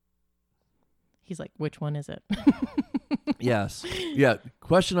 He's like, which one is it? Yes. Yeah.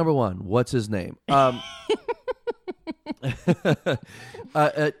 Question number 1. What's his name?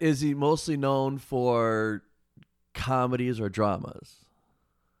 Is he mostly known for comedies or dramas?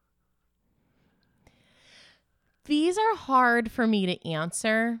 These are hard for me to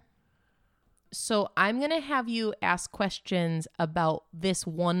answer. So I'm going to have you ask questions about this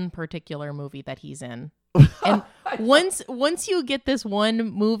one particular movie that he's in. And once you get this one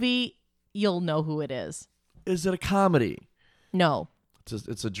movie, you'll know who it is. Is it a comedy? No.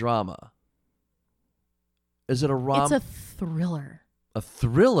 It's a drama. Is it a It's a thriller. a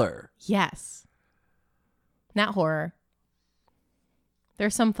thriller? Yes. Not horror.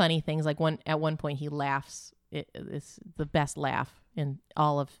 There's some funny things. Like at one point he laughs. It's the best laugh in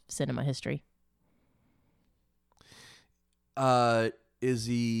all of cinema history. Is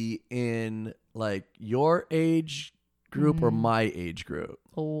he in your age group or my age group?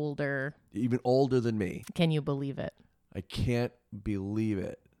 Older. Even older than me. Can you believe it? I can't believe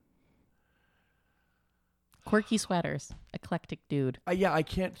it. Quirky sweaters. Eclectic dude. Yeah, I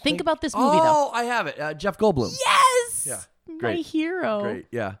can't Think about this movie, though. Oh, I have it. Jeff Goldblum. Yes! Yeah. My Great. hero. Great.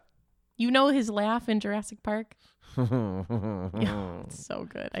 Yeah. You know his laugh in Jurassic Park? Yeah, it's so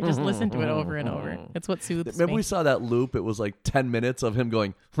good. I just listened to it over and over. It's what soothes Remember me. we saw that loop? It was 10 minutes of him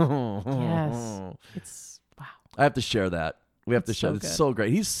going. Yes. It's wow. I have to share that. We have to It's share. so It's good. so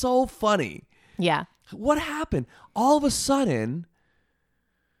great. He's so funny. Yeah. What happened? All of a sudden,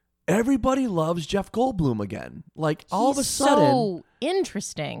 everybody loves Jeff Goldblum again. All of a He's sudden, so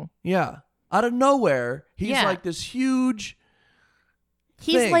interesting. yeah, out of nowhere, he's Yeah. like this huge.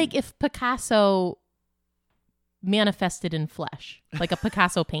 He's thing. like if Picasso manifested in flesh, like a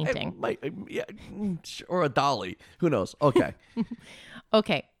Picasso painting. Yeah, or a dolly. Who knows? Okay,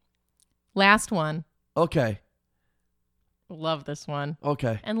 Okay. Last one. okay, Love this one.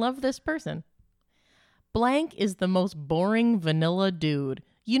 okay. And love this person. Blank is the most boring vanilla dude.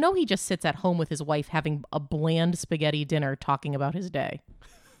 You know he just sits at home with his wife having a bland spaghetti dinner talking about his day.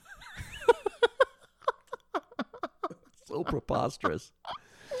 So preposterous.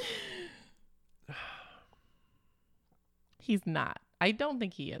 He's not. I don't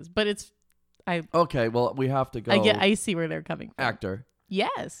think he is, but it's Okay, well, we have to go. I see where they're coming from. Actor.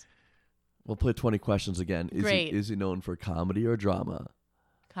 Yes. We'll play 20 questions again. Great. Is he known for comedy or drama?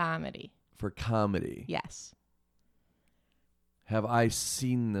 Comedy. For comedy. Yes. Have I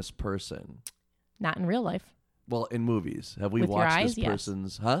seen this person? Not in real life. Well, in movies. Have we With your watched eyes, this yes.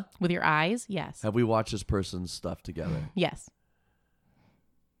 person's, huh? With your eyes? Yes. Have we watched this person's stuff together? Yes.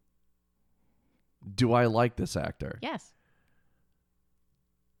 Do I like this actor? Yes.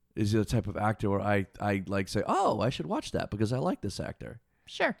 is the type of actor where I like say, oh, I should watch that because I like this actor.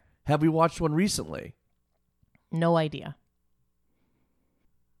 Sure. Have we watched one recently? No idea.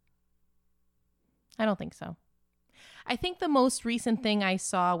 I don't think so. I think the most recent thing I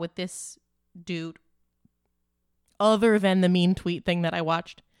saw with this dude, other than the mean tweet thing that I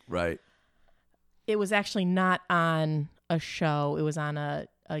watched, Right. it was actually not on a show. It was on a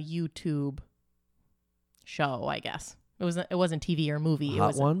YouTube show, I guess. It wasn't TV or movie.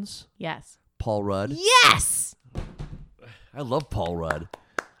 Hot Ones? Yes. Paul Rudd? Yes! I love Paul Rudd.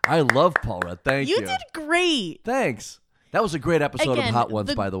 Thank you. You did great. Thanks. That was a great episode Again, of Hot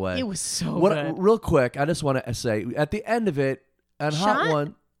Ones, by the way. It was so good. Real quick, I just want to say, at the end of it, on Hot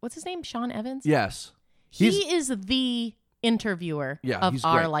One... What's his name? Sean Evans? Yes. He is the interviewer of he's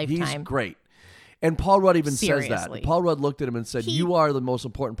our great. lifetime. He's great. And Paul Rudd even says Seriously. that. Paul Rudd looked at him and said, you are the most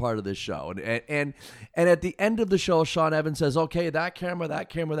important part of this show. And at the end of the show, Sean Evans says, okay, that camera,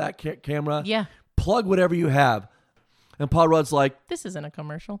 camera. Yeah. Plug whatever you have. And Paul Rudd's like, This isn't a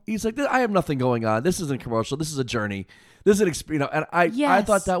commercial. he's like, I have nothing going on. This isn't a commercial. This is a journey. This is an experience. And I Yes.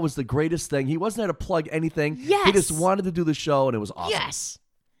 thought that was the greatest thing. He wasn't there to plug anything. Yes. He just wanted to do the show, and it was awesome. Yes.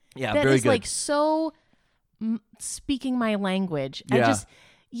 Yeah, That very is good. like so speaking my language. I Yeah. just,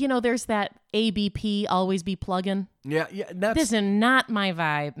 there's that ABP, always be plugging. yeah. And that's, This is not my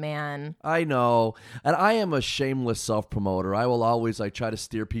vibe, man. I know, and I am a shameless self-promoter. I will always try to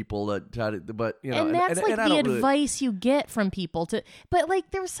steer people but And that's and I the don't really- advice you get from people but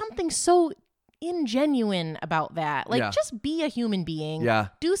like there was something so ingenuine about that. Like Yeah. just be a human being. Yeah.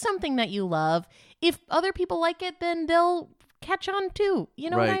 Do something that you love. If other people like it, then they'll catch on too. You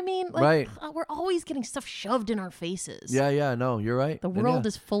know what Right. I mean? Like, Right. We're always getting stuff shoved in our faces. Yeah, no, you're right. The And world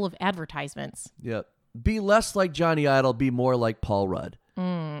is full of advertisements. yeah. Be less like Johnny Idol. Be more like Paul Rudd.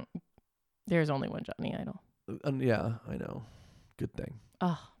 There's only one Johnny Idol. Yeah, I know. Good thing.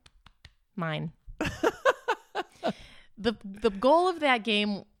 Oh, mine. The goal of that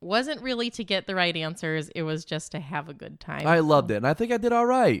game wasn't really to get the right answers. It was just to have a good time. I loved it, and I think I did all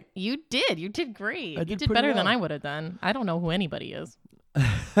right. You did. You did great. I You did did pretty better than well. I would have done. I don't know who anybody is.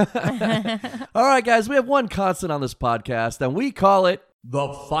 All right, guys, we have one constant on this podcast, and we call it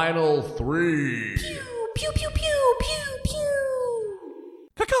the Final Three. Pew, pew, pew, pew, pew.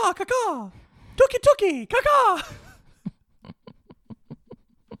 Caca, caca. Tuki, tuki, caca.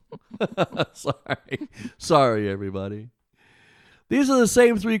 Sorry, everybody. These are the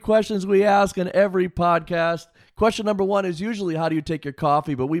same three questions we ask in every podcast. Question number one is usually, how do you take your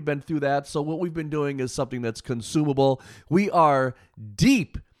coffee? But we've been through that. So what we've been doing is something that's consumable. We are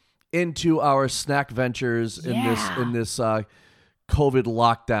deep into our snack ventures in this COVID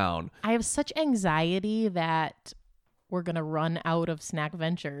lockdown. I have such anxiety that we're going to run out of snack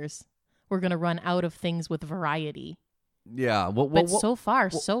ventures. We're going to run out of things with variety. Yeah. But so far,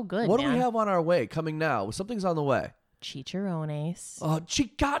 so good, What man. do we have on our way coming now? Something's on the way. Chicharrones. She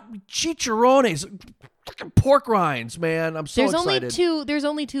got me chicharrones. Fucking pork rinds, man. I'm so excited. There's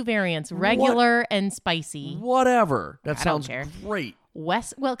only two variants, regular and spicy. Whatever. That I don't sounds care. great. Well,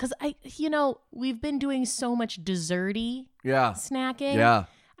 because we've been doing so much desserty Yeah. snacking. Yeah.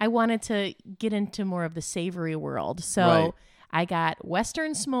 I wanted to get into more of the savory world. So Right. I got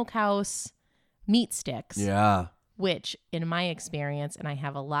Western Smokehouse meat sticks, Yeah. which in my experience, and I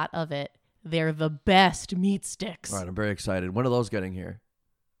have a lot of it, they're the best meat sticks. All right. I'm very excited. When are those getting here?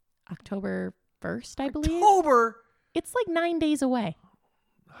 October 1st, I believe. October. It's like 9 days away.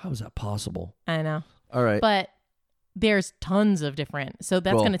 How is that possible? I know. All right. But there's tons of different. So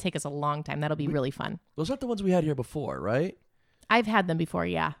that's Cool. going to take us a long time. That'll be really fun. Those aren't the ones we had here before, right? I've had them before,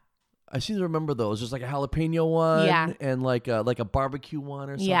 yeah. I seem to remember those. There's like a jalapeno one, Yeah. and like a barbecue one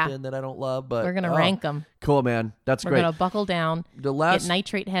or something Yeah. that I don't love. But We're going to rank them. Cool, man. That's We're great. going to buckle down, The get last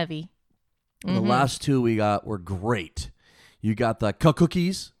nitrate heavy. the last two we got were great. You got the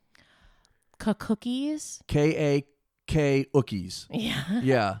cookies, Cookies. K-A-K ookies.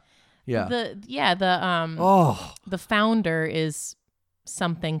 Yeah. Yeah. The the founder is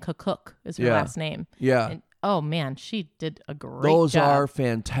something Cook is her Yeah. last name. Yeah. And, oh man, she did a great Those job. are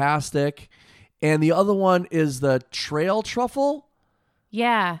fantastic. And the other one is the trail truffle.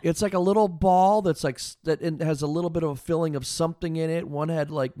 Yeah. It's like a little ball that's like that it has a little bit of a filling of something in it. One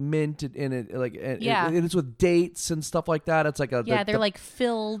had like mint in it, like Yeah. and it's with dates and stuff like that. It's like Yeah, they're like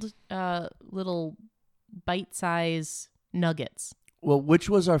filled little bite-size nuggets. Well, which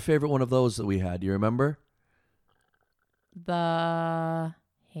was our favorite one of those that we had? Do you remember? The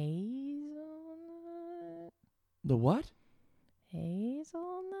hazelnut. The what?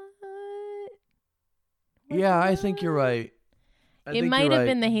 Hazelnut. Yeah, I think you're right. It might have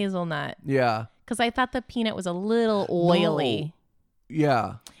been the hazelnut Yeah. because I thought the peanut was a little oily.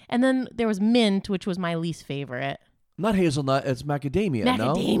 Yeah. And then there was mint, which was my least favorite. Not hazelnut, it's macadamia,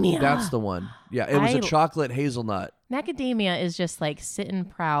 no? Macadamia. That's the one. Yeah, it was a chocolate hazelnut. Macadamia is just like sitting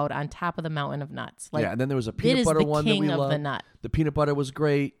proud on top of the mountain of nuts. Like, yeah, and then there was a it peanut is butter the one that king we of loved. the nut. The peanut butter was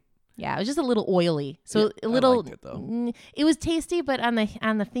great. Yeah, it was just a little oily. So Yeah, a little. I liked it, though. It was tasty, but on the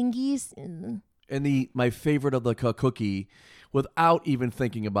thingies. And my favorite of the cookie, without even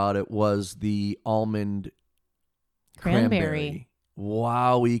thinking about it, was the almond cranberry.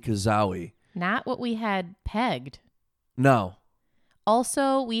 Wowie kazowie. Not what we had pegged. No.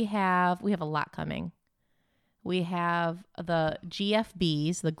 Also, we have a lot coming. We have the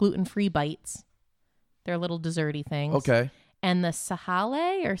GFBs, the gluten-free bites. They're little desserty things. Okay. And the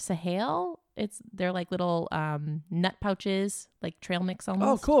Sahale or Sahale, they're like little nut pouches, like trail mix Oh,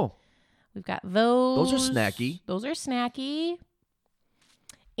 almost. cool. We've got those. Those are snacky. Those are snacky.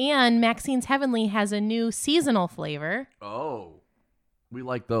 And Maxine's Heavenly has a new seasonal flavor. Oh. We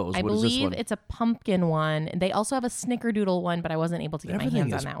like those. I What is this believe one? it's a pumpkin one. And they also have a snickerdoodle one, but I wasn't able to get Everything my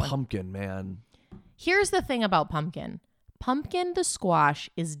hands is on that one. pumpkin, man. Here's the thing about pumpkin. Pumpkin the squash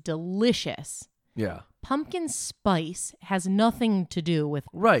is delicious. Yeah. Pumpkin spice has nothing to do with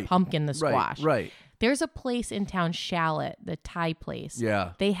Right. pumpkin the squash. Right. There's a place in town, Shallot, the Thai place.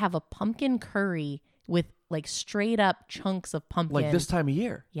 Yeah. They have a pumpkin curry with like straight up chunks of pumpkin. Like this time of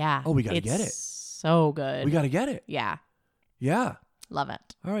year. Yeah. Oh, we gotta get it. It's so good. We got to get it. Yeah. Yeah. Love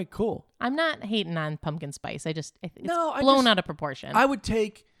it. All right, cool. I'm not hating on pumpkin spice. It's No, I blown just- out of proportion. I would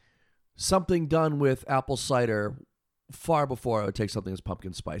take something done with apple cider far before I would take something as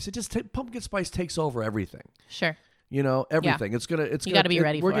pumpkin spice. It just pumpkin spice takes over everything. Sure. You know, everything. It's gonna. You gotta be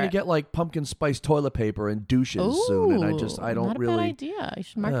ready We're for gonna it. get like pumpkin spice toilet paper and douches soon, and I don't not a really. bad idea. You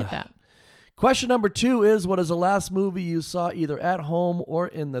should market that. Question number 2 is: what is the last movie you saw either at home or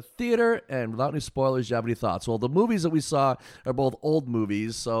in the theater? And without any spoilers, do you have any thoughts? Well, the movies that we saw are both old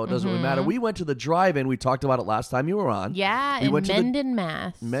movies, so it doesn't really matter. We went to the drive-in. We talked about it last time you were on. Yeah, we in went to Mendon,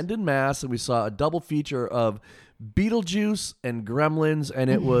 Mass. Mendon, Mass, and we saw a double feature of Beetlejuice and Gremlins, and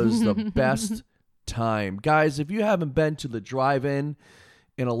it was the best time. Guys, if you haven't been to the drive-in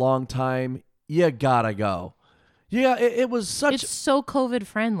in a long time, you gotta go. Yeah, it was such. It's so COVID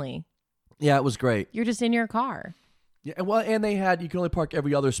friendly. Yeah, it was great. You're just in your car. Yeah, well, and they had you can only park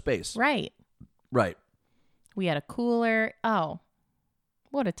every other space. Right. Right. We had a cooler. Oh,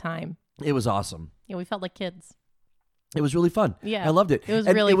 what a time. It was awesome. Yeah, we felt like kids. It was really fun. Yeah. I loved it. It was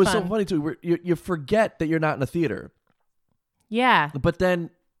And really It was so fun. funny too. You forget that you're not in a theater, Yeah. but then.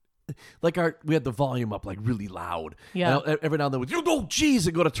 Like we had the volume up like really loud. Yeah. And every now and then, oh geez,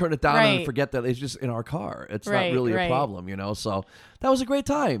 and go to turn it down and Right. forget that it's just in our car. It's Right, not really a right. problem, you know. So that was a great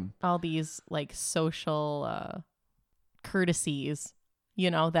time. All these like social courtesies,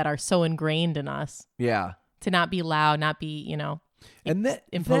 that are so ingrained in us Yeah. to not be loud, not be, And then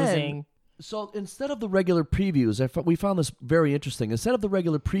imposing. So instead of the regular previews, we found this very interesting. Instead of the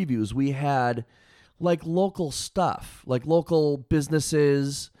regular previews, we had like local stuff, like local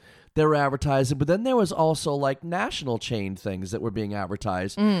businesses that were advertising, but then there was also like national chain things that were being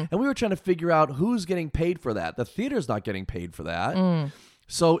advertised. And we were trying to figure out who's getting paid for that. The theater's not getting paid for that.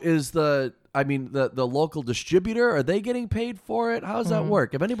 So is the local distributor, are they getting paid for it? How does that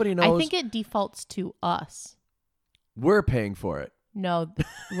work? If anybody knows, I think it defaults to us. we're paying for it. No,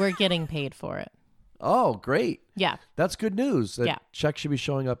 we're getting paid for it. Oh, great. Yeah. That's good news. That Yeah. check should be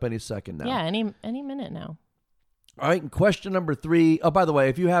showing up any second now. Yeah, any minute now. All right, and question number 3. Oh, by the way,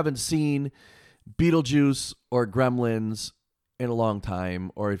 if you haven't seen Beetlejuice or Gremlins in a long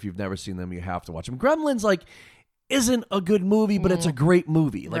time, or if you've never seen them, you have to watch them. Gremlins, isn't a good movie, but it's a great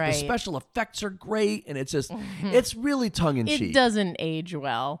movie. Like, the Right. special effects are great, and it's just, it's really tongue-in-cheek. It doesn't age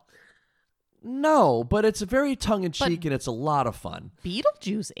well. No, but it's very tongue-in-cheek, and it's a lot of fun.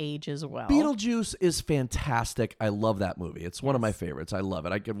 Beetlejuice ages well. Beetlejuice is fantastic. I love that movie. It's one of my favorites. I love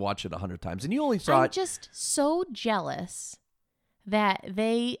it. I could watch it 100 times. And you only saw I'm it. just so jealous that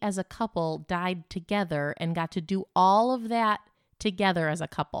they, as a couple, died together and got to do all of that together as a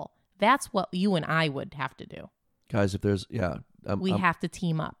couple. That's what you and I would have to do. Guys, if there's, We have to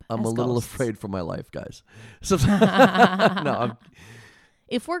team up. I'm as a little ghosts. afraid for my life, guys. So, no,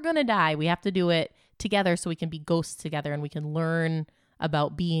 If we're going to die, we have to do it together so we can be ghosts together and we can learn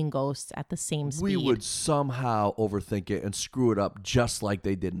about being ghosts at the same speed. we would somehow overthink it and screw it up just like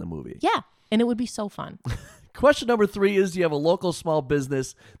they did in the movie. Yeah, and it would be so fun. Question number 3 is, do you have a local small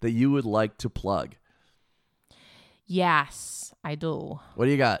business that you would like to plug? Yes, I do. What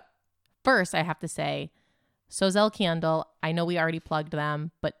do you got? First, I have to say, Sozel Candle, I know we already plugged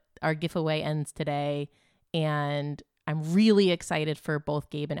them, but our giveaway ends today, and I'm really excited for both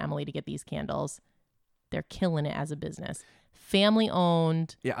Gabe and Emily to get these candles. They're killing it as a business. family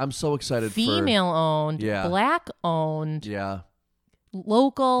owned, Yeah, I'm so excited female owned, Yeah. black owned, Yeah.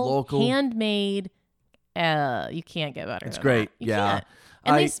 local, handmade. You can't get better. It's than great. that. You Yeah. can't.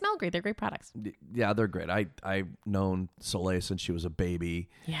 And they smell great. They're great products. Yeah, they're great. I've known Soleil since she was a baby.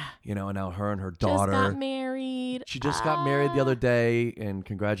 Yeah. You know, and now her and her Just daughter. got married. She just got married the other day, and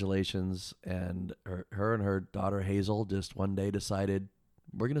congratulations. And her and her daughter Hazel just one day decided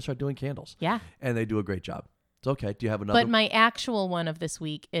we're going to start doing candles. Yeah. And they do a great job. It's okay. Do you have another? But my actual one of this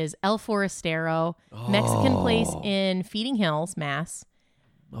week is El Forastero, Mexican place in Feeding Hills, Mass.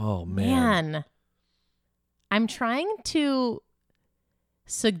 Oh, man. Man. I'm trying to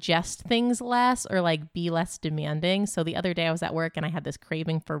suggest things less or like be less demanding. So the other day I was at work and I had this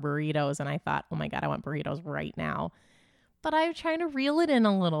craving for burritos and I thought, oh my God, I want burritos right now. But I'm trying to reel it in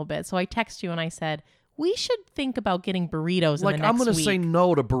a little bit. So I text you and I said, we should think about getting burritos Like, in the next I'm going to week. say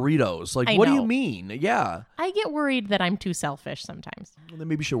no to burritos. Like, I what do you know. mean? Yeah. I get worried that I'm too selfish sometimes. Well, then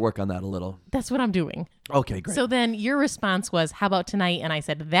maybe you should work on that a little. That's what I'm doing. Okay, great. So then your response was, how about tonight? And I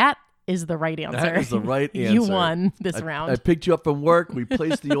said, that is the right answer. That is the right answer. You won this round. I picked you up from work. We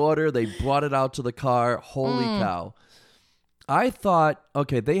placed the order. They brought it out to the car. Holy cow. I thought,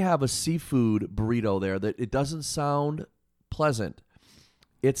 okay, they have a seafood burrito there that it doesn't sound pleasant.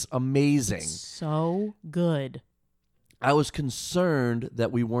 It's amazing. So good. I was concerned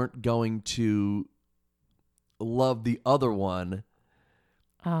that we weren't going to love the other one.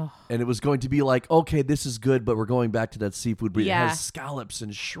 Oh, And it was going to be like, okay, this is good, but we're going back to that seafood burrito. Yeah. It has scallops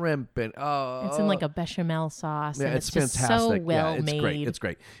and shrimp and it's in like a bechamel sauce. yeah, and it's just fantastic. so well yeah, it's made. great. It's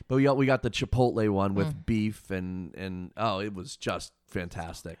great. But we got the Chipotle one with beef and oh, it was just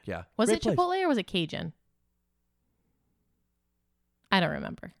fantastic. Yeah. Was Great it place. Chipotle or was it Cajun? I don't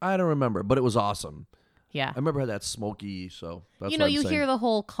remember. I don't remember, but it was awesome. Yeah. I remember it had that smoky, so that's You know, what I'm you saying. hear the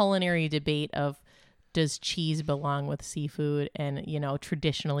whole culinary debate of does cheese belong with seafood? And, you know,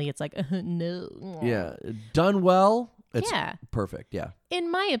 traditionally it's like, no. Yeah. Done well, it's Yeah. perfect. Yeah.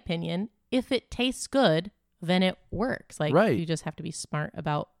 In my opinion, if it tastes good, then it works. Like, Right. you just have to be smart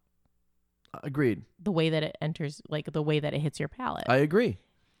about Agreed. the way that it enters, like the way that it hits your palate. I agree.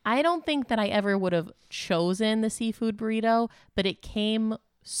 I don't think that I ever would have chosen the seafood burrito, but it came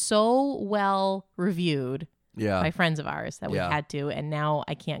so well reviewed Yeah. by friends of ours that we Yeah. had to, and now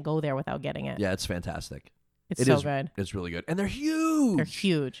I can't go there without getting it. Yeah, it's fantastic. It's It so is- good. It's really good. And they're huge. They're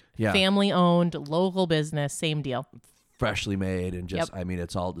huge. Yeah. Family owned, local business, same deal. Freshly made and just, Yep. I mean,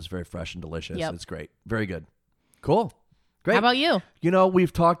 it's all just very fresh and delicious. Yep. It's great. Very good. Cool. Great. How about you? You know,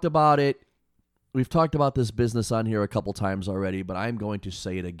 we've talked about it. We've talked about this business on here a couple times already, but I'm going to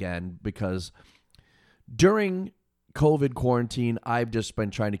say it again because during COVID quarantine, I've just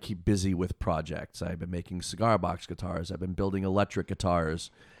been trying to keep busy with projects. I've been making cigar box guitars. I've been building electric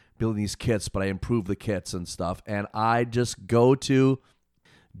guitars, building these kits, but I improve the kits and stuff. And I just go to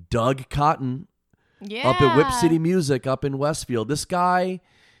Doug Cotton Yeah. up at Whip City Music up in Westfield. This guy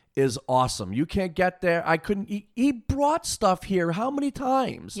is awesome. You can't get there. I couldn't. He brought stuff here. How many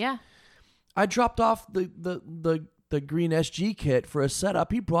times? Yeah. I dropped off the green SG kit for a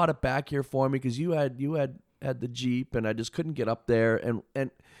setup. He brought it back here for me because you had the Jeep, and I just couldn't get up there.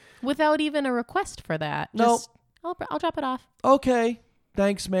 And Without even a request for that. No. Just, I'll drop it off. okay,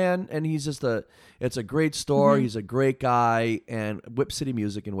 thanks, man. And he's just it's a great store. Mm-hmm. He's a great guy. And Whip City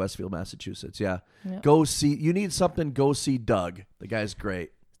Music in Westfield, Massachusetts. Yeah, Yep. go see. You need something? Go see Doug. The guy's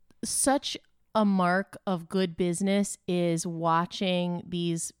great. Such a mark of good business is watching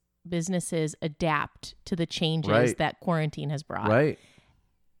these businesses adapt to the changes Right. that quarantine has brought. Right.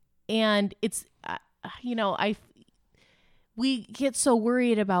 And it's we get so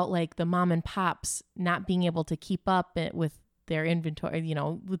worried about like the mom and pops not being able to keep up with their inventory, you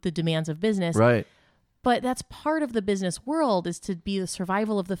know, with the demands of business. Right. But that's part of the business world, is to be the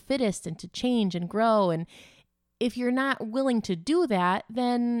survival of the fittest and to change and grow. And if you're not willing to do that,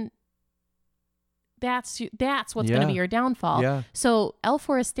 then that's what's going Yeah. to be your downfall. Yeah. So El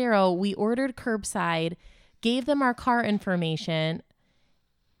Forastero, we ordered curbside, gave them our car information.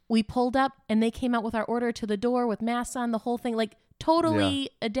 We pulled up and they came out with our order to the door with masks on, the whole thing, like totally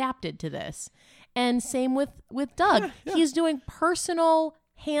adapted to this. And same with Doug. Yeah. He's doing personal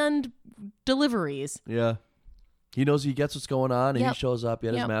hand deliveries. Yeah. He knows he gets what's going on, and he Yep. shows up. He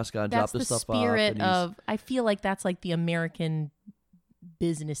had his Yep. mask on, That's dropped the the stuff off. spirit and he's- of, I feel like that's like the American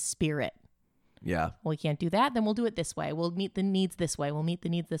business spirit. Yeah. Well, we can't do that. Then we'll do it this way. We'll meet the needs this way. We'll meet the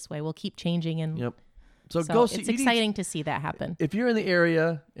needs this way. We'll keep changing. And Yep. So, so go see. it's you need- exciting to see that happen. if you're in the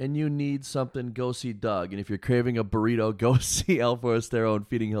area and you need something, go see Doug. And if you're craving a burrito, go see El Forastero in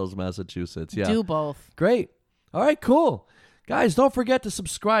Feeding Hills, Massachusetts. Yeah. Do both. Great. All right, cool. Guys, don't forget to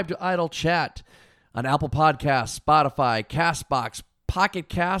subscribe to Idle Chat on Apple Podcasts, Spotify, CastBox, Pocket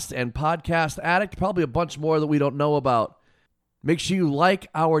Cast, and Podcast Addict. Probably a bunch more that we don't know about. Make sure you like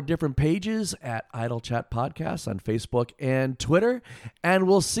our different pages at Idle Chat Podcasts on Facebook and Twitter. And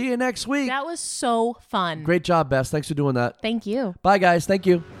we'll see you next week. That was so fun. Great job, Bess. Thanks for doing that. Thank you. Bye, guys. Thank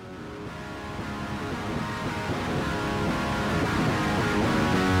you.